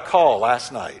 I got a call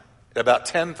last night at about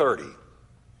 10:30.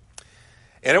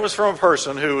 And it was from a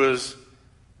person who was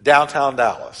downtown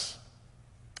Dallas.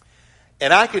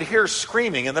 And I could hear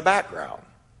screaming in the background.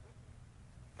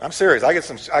 I'm serious. I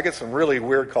get some really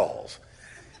weird calls.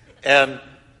 And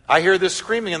I hear this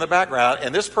screaming in the background,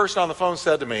 and this person on the phone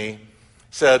said to me,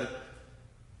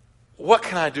 "What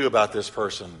can I do about this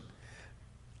person?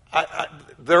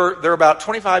 They're about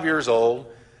 25 years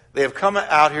old. They have come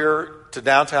out here to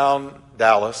downtown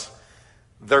Dallas.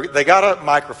 They got a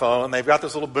microphone, and they've got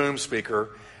this little boom speaker,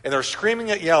 and they're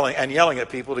screaming and yelling at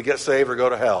people to get saved or go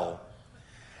to hell.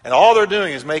 And all they're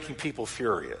doing is making people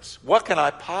furious. What can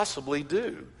I possibly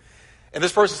do? And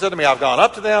this person said to me, I've gone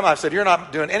up to them. I've said, you're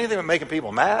not doing anything but making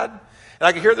people mad. And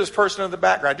I could hear this person in the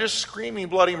background just screaming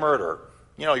bloody murder.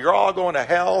 You know, you're all going to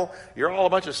hell. You're all a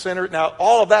bunch of sinners. Now,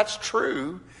 all of that's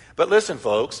true. But listen,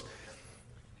 folks,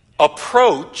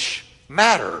 approach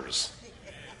matters.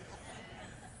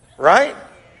 Right?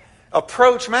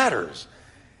 Approach matters.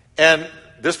 And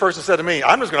this person said to me,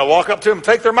 I'm just going to walk up to them and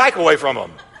take their mic away from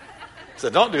them. I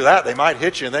said, don't do that. They might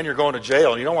hit you, and then you're going to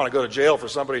jail. And you don't want to go to jail for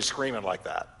somebody screaming like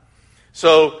that.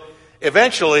 So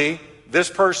eventually, this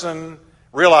person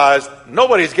realized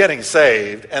nobody's getting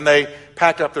saved, and they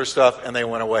packed up their stuff and they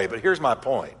went away. But here's my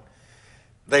point.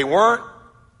 They weren't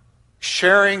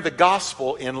sharing the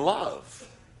gospel in love.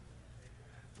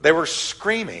 They were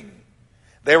screaming.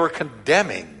 They were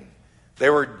condemning. They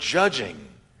were judging.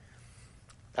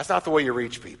 That's not the way you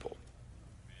reach people.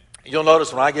 You'll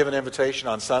notice when I give an invitation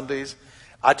on Sundays,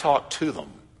 I talk to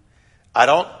them. I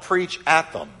don't preach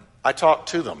at them. I talk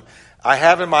to them. I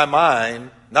have in my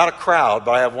mind, not a crowd,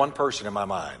 but I have one person in my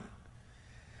mind.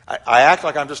 I act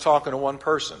like I'm just talking to one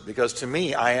person, because to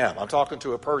me, I am. I'm talking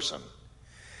to a person.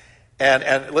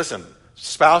 And listen,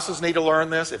 spouses need to learn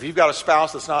this. If you've got a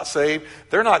spouse that's not saved,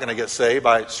 they're not going to get saved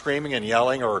by screaming and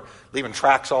yelling or leaving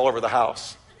tracks all over the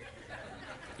house.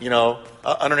 You know,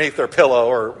 underneath their pillow,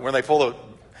 or when they pull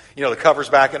the covers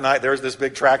back at night, there's this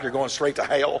big track, you're going straight to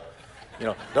hell. You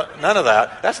know, none of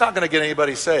that. That's not going to get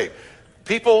anybody saved.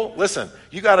 People, listen,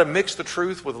 you got to mix the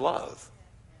truth with love.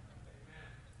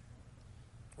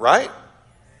 Right?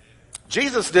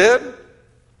 Jesus did.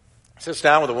 Sits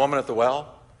down with a woman at the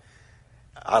well.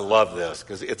 I love this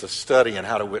because it's a study in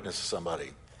how to witness to somebody.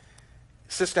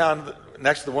 Sits down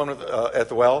next to the woman at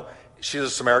the well. She's a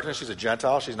Samaritan. She's a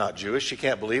Gentile. She's not Jewish. She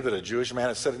can't believe that a Jewish man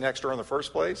is sitting next to her in the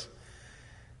first place.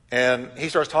 And he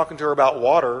starts talking to her about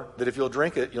water, that if you'll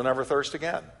drink it, you'll never thirst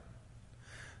again.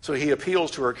 So he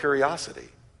appeals to her curiosity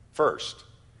first.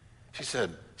 She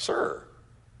said, "Sir,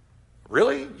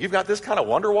 really? You've got this kind of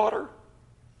wonder water?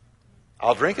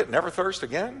 I'll drink it, never thirst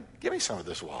again? Give me some of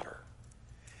this water."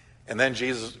 And then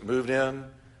Jesus moved in,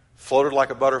 floated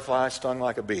like a butterfly, stung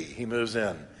like a bee. He moves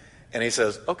in, and he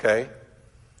says, "Okay,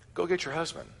 go get your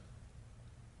husband."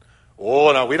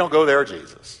 "Oh, no, we don't go there,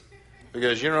 Jesus,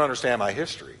 because you don't understand my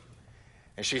history."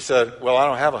 And she said, "Well, I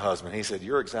don't have a husband." He said,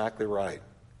 "You're exactly right."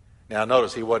 Now,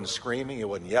 notice he wasn't screaming, he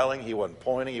wasn't yelling, he wasn't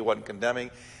pointing, he wasn't condemning.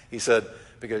 He said,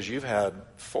 "Because you've had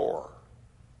 4.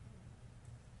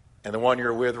 And the one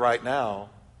you're with right now,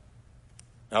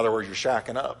 in other words, you're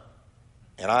shacking up.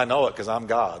 And I know it because I'm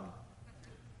God.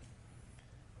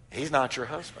 He's not your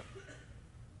husband."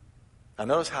 Now,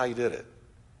 notice how he did it.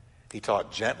 He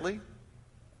talked gently.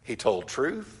 He told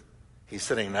truth. He's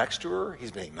sitting next to her.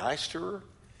 He's being nice to her.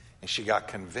 And she got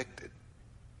convicted.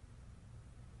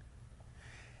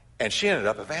 And she ended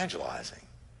up evangelizing.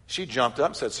 She jumped up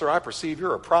and said, "Sir, I perceive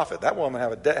you're a prophet." That woman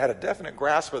had a definite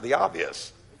grasp of the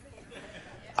obvious.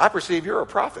 "I perceive you're a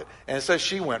prophet." And it says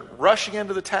she went rushing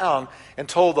into the town and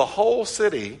told the whole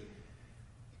city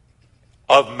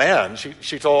of men.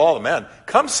 She told all the men,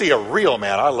 "Come see a real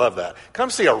man." I love that. "Come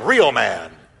see a real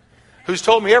man who's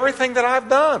told me everything that I've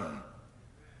done."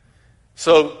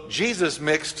 So Jesus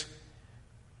mixed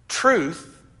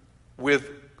truth with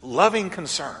loving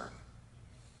concern.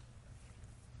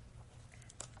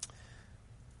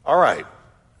 All right.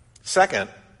 Second,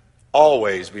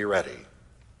 always be ready.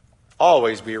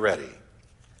 Always be ready.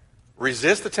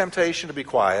 Resist the temptation to be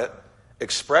quiet.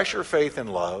 Express your faith in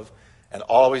love. And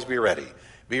always be ready.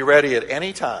 Be ready at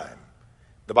any time,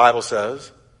 the Bible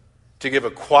says, to give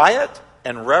a quiet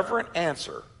and reverent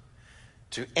answer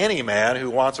to any man who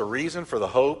wants a reason for the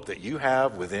hope that you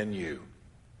have within you.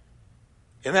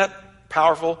 Isn't that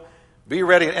powerful? Be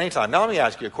ready at any time. Now let me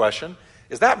ask you a question.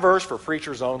 Is that verse for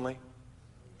preachers only?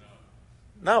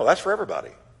 No, that's for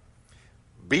everybody.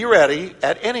 Be ready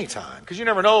at any time, because you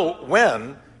never know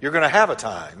when you're going to have a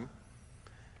time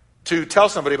to tell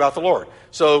somebody about the Lord.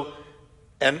 So,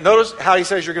 and notice how he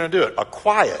says you're going to do it. A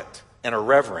quiet and a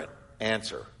reverent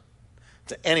answer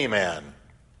to any man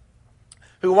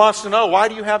who wants to know, why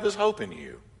do you have this hope in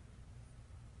you?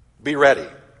 Be ready.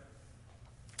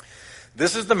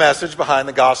 This is the message behind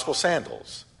the gospel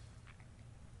sandals.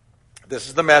 This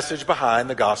is the message behind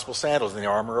the gospel sandals and the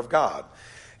armor of God.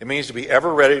 It means to be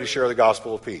ever ready to share the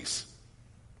gospel of peace.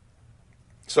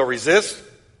 So resist,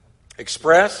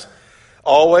 express,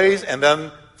 always, and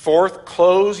then fourth,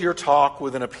 close your talk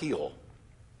with an appeal.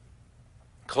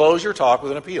 Close your talk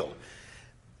with an appeal.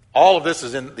 All of this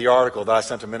is in the article that I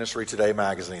sent to Ministry Today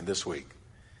magazine this week.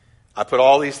 I put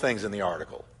all these things in the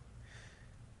article.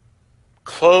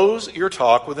 Close your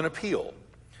talk with an appeal.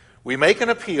 We make an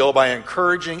appeal by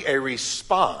encouraging a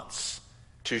response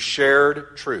to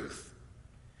shared truth.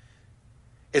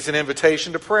 It's an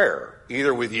invitation to prayer,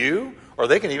 either with you or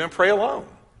they can even pray alone.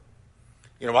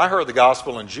 You know, I heard the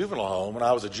gospel in juvenile home when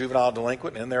I was a juvenile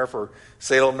delinquent in there for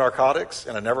sale of narcotics,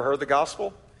 and I never heard the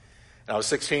gospel. And I was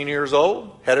 16 years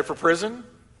old, headed for prison.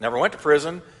 Never went to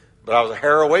prison, but I was a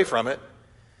hair away from it.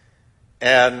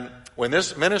 And when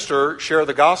this minister shared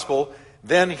the gospel,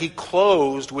 then he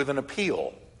closed with an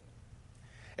appeal.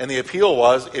 And the appeal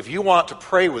was, if you want to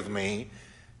pray with me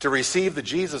to receive the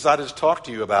Jesus I just talked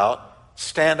to you about,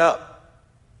 stand up.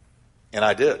 And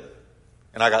I did.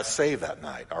 And I got saved that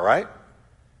night, all right?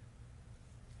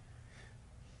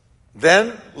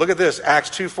 Then, look at this,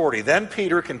 Acts 2:40. Then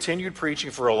Peter continued preaching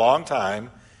for a long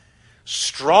time,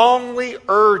 strongly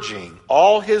urging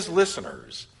all his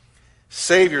listeners,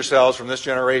 save yourselves from this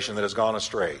generation that has gone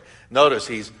astray. Notice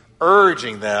he's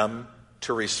urging them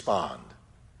to respond.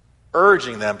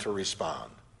 Urging them to respond.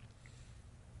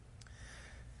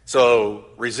 So,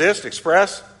 resist,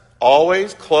 express,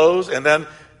 always, close, and then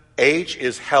H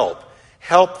is help.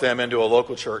 Help them into a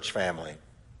local church family.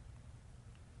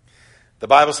 The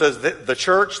Bible says that the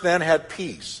church then had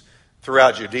peace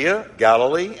throughout Judea,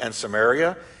 Galilee, and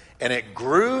Samaria, and it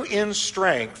grew in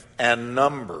strength and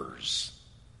numbers.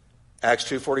 Acts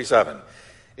 2:47.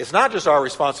 It's not just our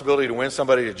responsibility to win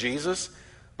somebody to Jesus,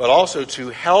 but also to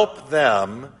help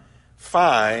them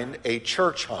find a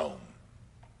church home.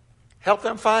 Help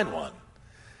them find one.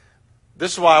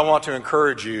 This is why I want to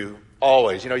encourage you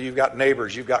always. You know, you've got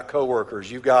neighbors, you've got coworkers,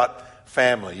 you've got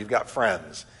family, you've got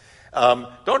friends.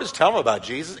 Don't just tell them about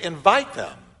Jesus. Invite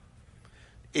them.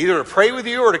 Either to pray with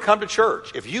you or to come to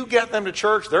church. If you get them to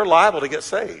church, they're liable to get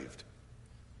saved.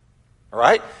 All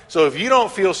right? So if you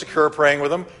don't feel secure praying with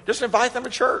them, just invite them to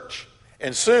church.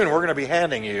 And soon we're going to be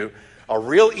handing you a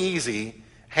real easy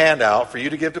handout for you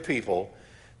to give to people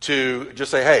to just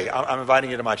say, hey, I'm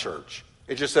inviting you to my church.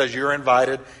 It just says you're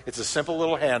invited. It's a simple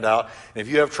little handout. And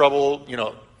if you have trouble,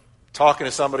 talking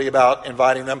to somebody about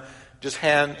inviting them, just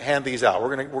hand these out.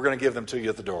 We're going to give them to you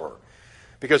at the door.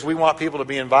 Because we want people to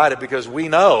be invited, because we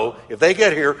know if they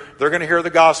get here, they're going to hear the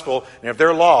gospel, and if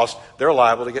they're lost, they're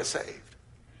liable to get saved.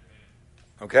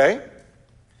 Okay?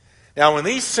 Now, when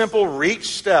these simple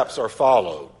reach steps are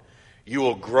followed, you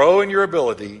will grow in your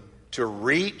ability to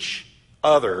reach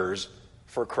others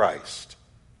for Christ.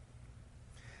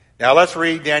 Now, let's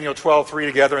read Daniel 12:3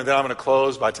 together, and then I'm going to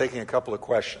close by taking a couple of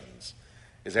questions.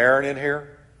 Is Aaron in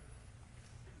here?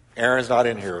 Aaron's not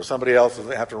in here. Somebody else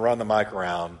will have to run the mic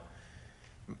around.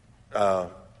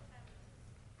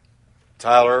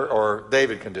 Tyler or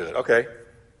David can do it. Okay.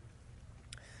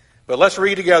 But let's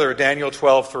read together Daniel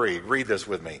 12:3. Read this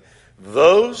with me.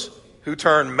 Those who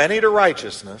turn many to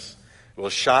righteousness will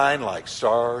shine like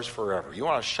stars forever. You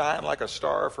want to shine like a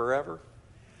star forever?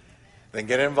 Then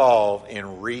get involved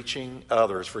in reaching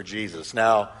others for Jesus.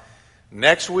 Now,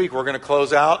 next week we're going to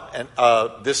close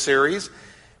out this series.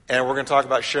 And we're going to talk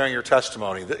about sharing your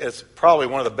testimony. It's probably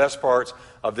one of the best parts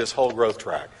of this whole growth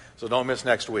track. So don't miss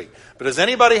next week. But does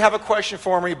anybody have a question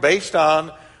for me based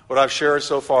on what I've shared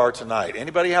so far tonight?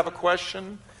 Anybody have a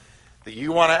question that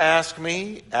you want to ask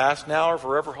me? Ask now or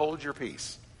forever hold your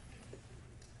peace.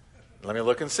 Let me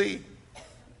look and see.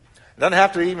 It doesn't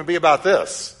have to even be about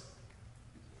this.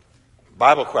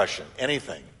 Bible question.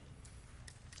 Anything.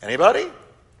 Anybody?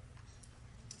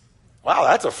 Wow,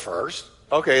 that's a first.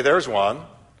 Okay, there's one.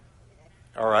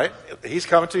 All right. He's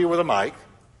coming to you with a mic.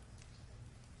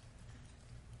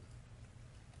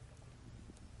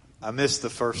 I missed the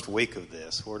first week of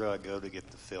this. Where do I go to get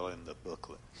to fill in the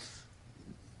booklet?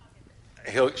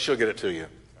 She'll get it to you.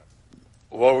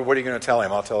 What are you going to tell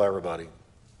him? I'll tell everybody.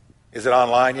 Is it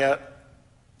online yet?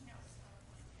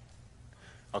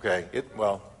 Okay.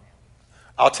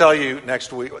 I'll tell you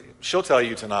next week. She'll tell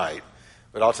you tonight,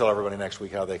 but I'll tell everybody next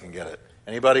week how they can get it.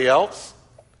 Anybody else?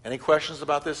 Any questions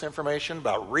about this information,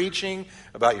 about reaching,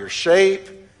 about your shape,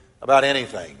 about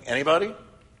anything? Anybody?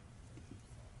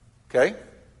 Okay.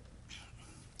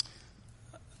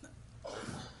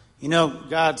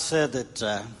 God said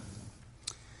that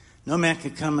no man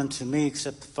can come unto me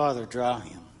except the Father draw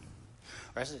him.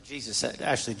 Or I said Jesus said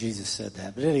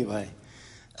that. But anyway,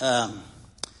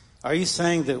 are you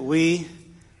saying that we,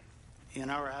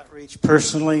 in our outreach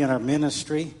personally, in our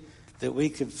ministry, that we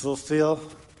could fulfill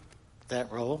that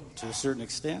role to a certain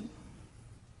extent?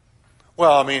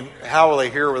 Well, how will they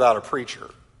hear without a preacher?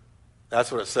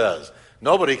 That's what it says.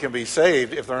 Nobody can be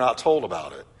saved if they're not told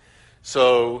about it.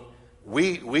 So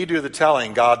we do the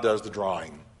telling, God does the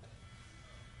drawing.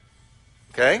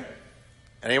 Okay?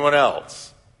 Anyone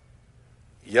else?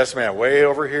 Yes, ma'am. Way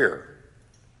over here.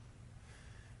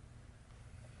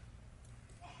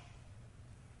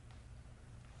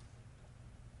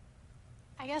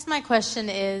 I guess my question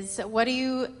is, what do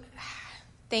you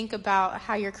think about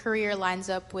how your career lines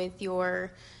up with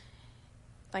your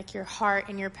heart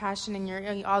and your passion and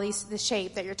the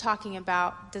shape that you're talking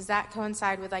about? Does that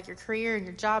coincide with like your career and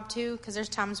your job too? Because there's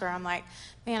times where I'm like,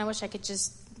 man, I wish I could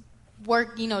just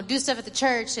work, do stuff at the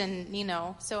church, and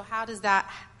So how does that?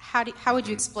 How would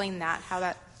you explain that? How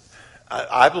that?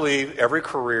 I believe every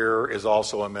career is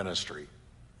also a ministry,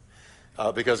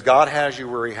 because God has you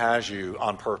where He has you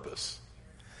on purpose.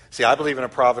 See, I believe in a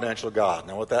providential God.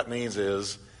 Now, what that means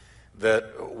is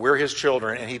that we're His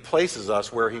children, and He places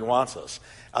us where He wants us.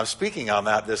 I'm speaking on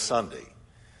that this Sunday,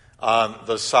 on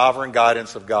the sovereign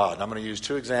guidance of God. And I'm going to use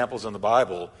two examples in the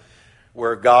Bible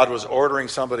where God was ordering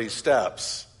somebody's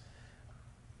steps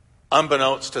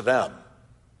unbeknownst to them.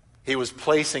 He was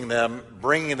placing them,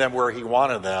 bringing them where He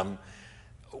wanted them,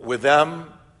 with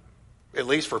them, at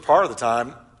least for part of the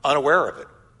time, unaware of it.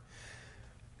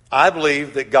 I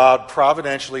believe that God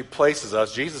providentially places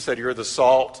us. Jesus said, you're the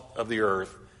salt of the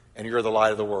earth and you're the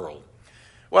light of the world.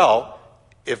 Well,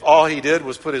 if all He did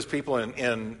was put His people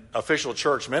in official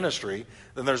church ministry,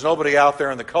 then there's nobody out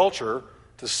there in the culture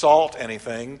to salt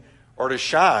anything or to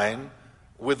shine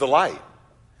with the light.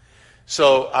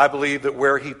 So I believe that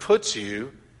where He puts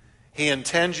you, He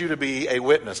intends you to be a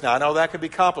witness. Now, I know that can be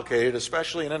complicated,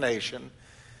 especially in a nation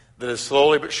that is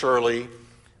slowly but surely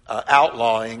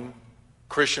outlawing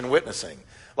Christian witnessing.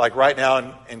 Like right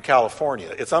now in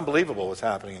California. It's unbelievable what's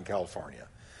happening in California.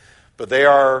 But they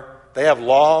have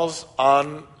laws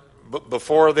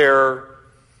before their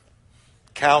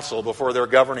council, before their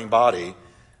governing body,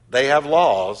 they have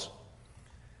laws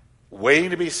waiting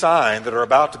to be signed, that are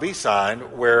about to be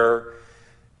signed, where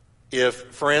if,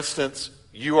 for instance,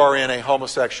 you are in a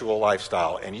homosexual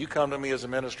lifestyle and you come to me as a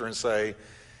minister and say,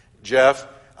 Jeff,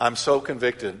 I'm so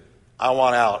convicted, I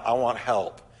want out, I want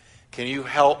help. Can you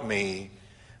help me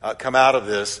come out of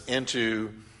this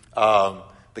into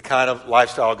the kind of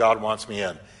lifestyle God wants me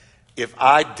in? If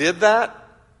I did that,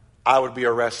 I would be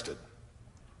arrested.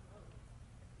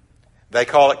 They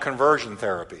call it conversion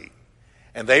therapy.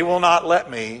 And they will not let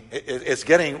me. It's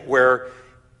getting where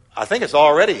I think it's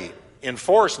already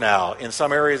enforced now in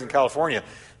some areas in California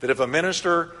that if a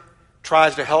minister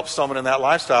tries to help someone in that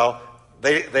lifestyle,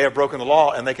 they have broken the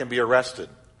law and they can be arrested.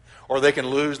 Or they can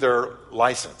lose their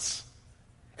license.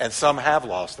 And some have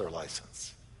lost their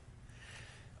license.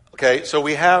 Okay, so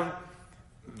we have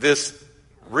this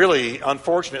really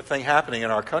unfortunate thing happening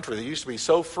in our country that used to be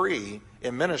so free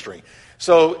in ministry.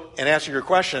 So, in answer to your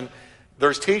question,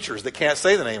 there's teachers that can't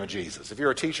say the name of Jesus. If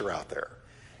you're a teacher out there,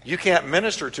 you can't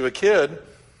minister to a kid,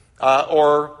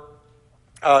 or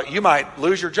you might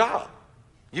lose your job.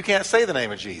 You can't say the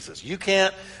name of Jesus. You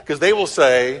can't, because they will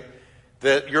say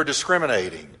that you're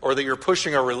discriminating, or that you're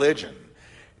pushing a religion,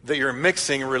 that you're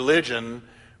mixing religion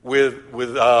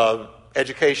with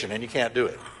education, and you can't do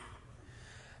it.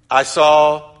 I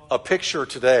saw a picture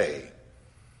today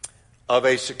of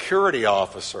a security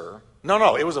officer.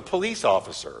 No, it was a police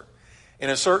officer in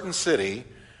a certain city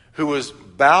who was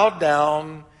bowed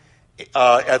down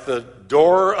at the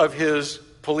door of his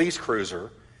police cruiser.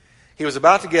 He was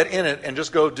about to get in it and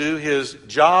just go do his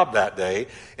job that day,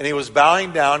 and he was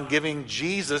bowing down, giving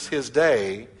Jesus his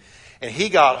day, and he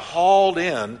got hauled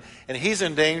in, and he's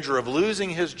in danger of losing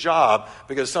his job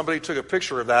because somebody took a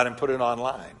picture of that and put it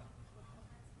online.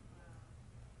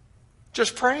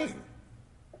 Just praying.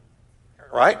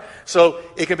 Right? So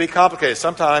it can be complicated.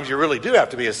 Sometimes you really do have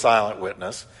to be a silent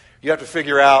witness. You have to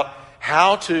figure out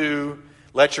how to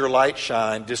let your light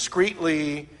shine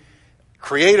discreetly,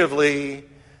 creatively,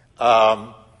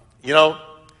 and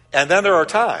then there are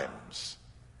times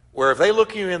where if they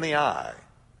look you in the eye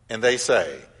and they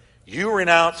say, you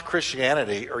renounce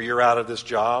Christianity or you're out of this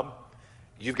job,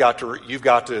 you've got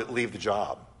to leave the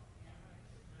job.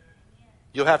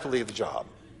 You'll have to leave the job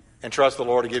and trust the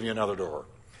Lord to give you another door.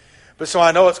 But so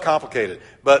I know it's complicated.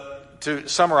 But to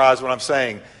summarize what I'm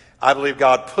saying, I believe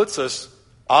God puts us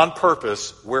on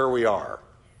purpose where we are.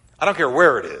 I don't care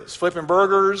where it is. Flipping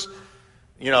burgers,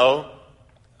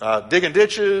 digging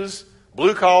ditches,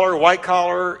 blue collar, white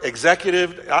collar,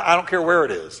 executive. I don't care where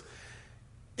it is.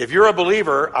 If you're a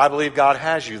believer, I believe God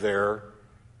has you there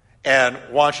and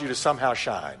wants you to somehow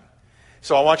shine.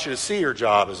 So I want you to see your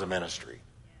job as a ministry.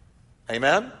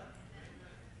 Amen?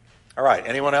 All right.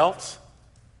 Anyone else?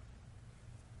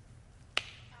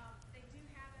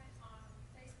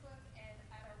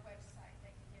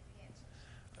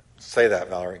 Say that,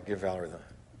 Valerie. Give Valerie the...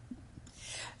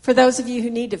 For those of you who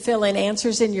need to fill in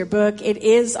answers in your book, it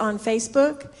is on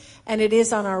Facebook and it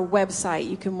is on our website.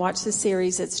 You can watch the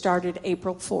series that started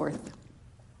April 4th.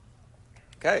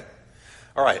 Okay.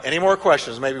 All right. Any more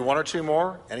questions? Maybe one or two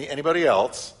more? Anybody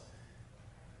else?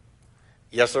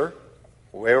 Yes, sir.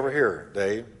 Way over here,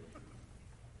 Dave.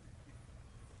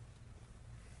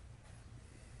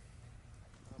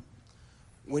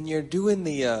 When you're doing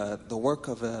the work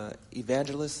of an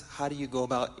evangelist, how do you go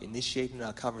about initiating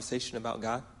a conversation about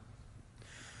God?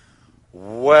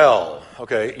 Well,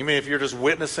 okay. You mean if you're just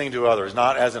witnessing to others,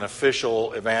 not as an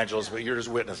official evangelist, but you're just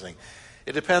witnessing.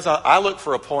 It depends on, I look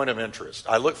for a point of interest.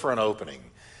 I look for an opening.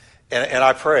 And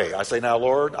I pray. I say, now,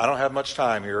 Lord, I don't have much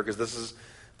time here because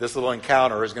this little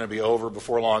encounter is going to be over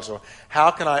before long. So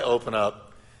how can I open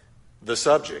up the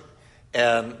subject?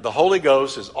 And the Holy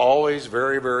Ghost is always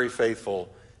very, very faithful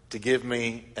to give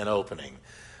me an opening.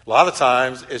 A lot of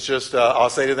times it's just, I'll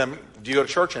say to them, do you go to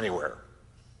church anywhere?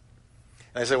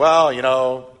 And they say, well, you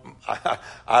know,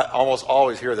 I almost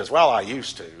always hear this, well, I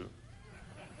used to.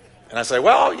 And I say,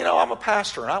 well, you know, I'm a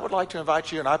pastor, and I would like to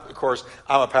invite you. And, of course,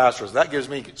 I'm a pastor, so that gives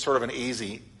me sort of an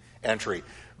easy entry.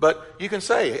 But you can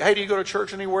say, hey, do you go to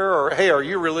church anywhere? Or, hey, are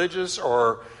you religious?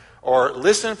 Or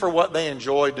listen for what they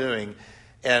enjoy doing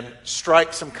and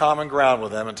strike some common ground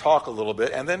with them and talk a little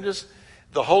bit. And then just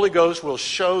the Holy Ghost will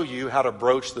show you how to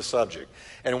broach the subject.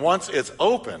 And once it's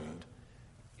opened,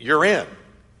 you're in.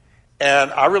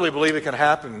 And I really believe it can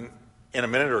happen in a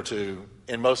minute or two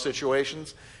in most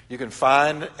situations. You can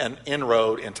find an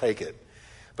inroad and take it.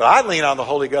 But I lean on the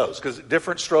Holy Ghost because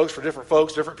different strokes for different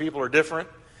folks, different people are different.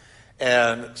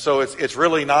 And so it's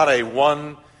really not a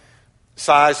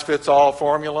one-size-fits-all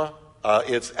formula.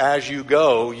 It's as you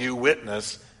go, you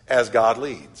witness as God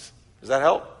leads. Does that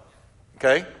help?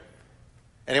 Okay.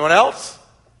 Anyone else?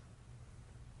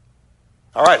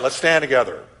 All right, let's stand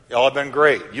together. Y'all have been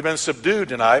great. You've been subdued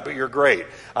tonight, but you're great.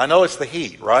 I know it's the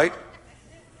heat, right?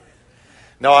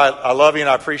 No, I love you and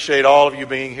I appreciate all of you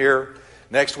being here.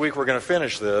 Next week we're going to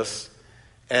finish this.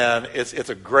 And it's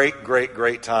a great, great,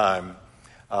 great time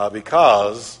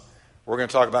because we're going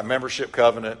to talk about membership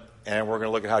covenant and we're going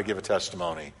to look at how to give a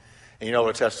testimony. And you know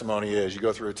what a testimony is. You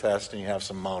go through a test and you have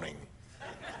some moaning.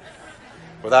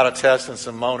 Without a test and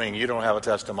some moaning, you don't have a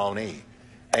testimony.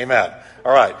 Amen.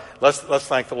 All right, let's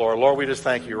thank the Lord. Lord, we just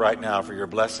thank you right now for your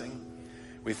blessing.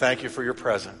 We thank you for your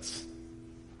presence.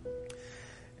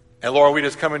 And Lord, we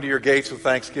just come into your gates with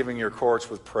thanksgiving, your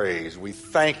courts with praise. We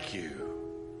thank you.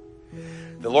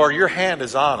 The Lord, your hand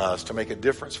is on us to make a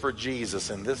difference for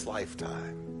Jesus in this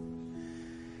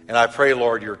lifetime. And I pray,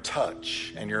 Lord, your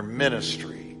touch and your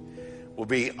ministry will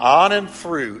be on and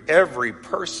through every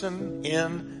person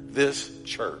in this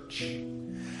church.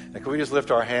 And can we just lift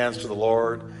our hands to the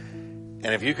Lord? And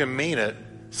if you can mean it,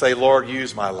 say, Lord,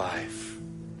 use my life.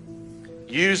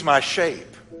 Use my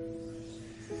shape.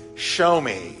 Show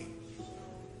me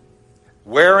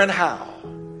where and how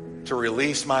to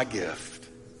release my gift.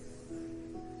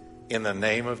 In the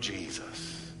name of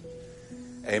Jesus.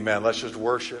 Amen. Let's just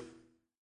worship.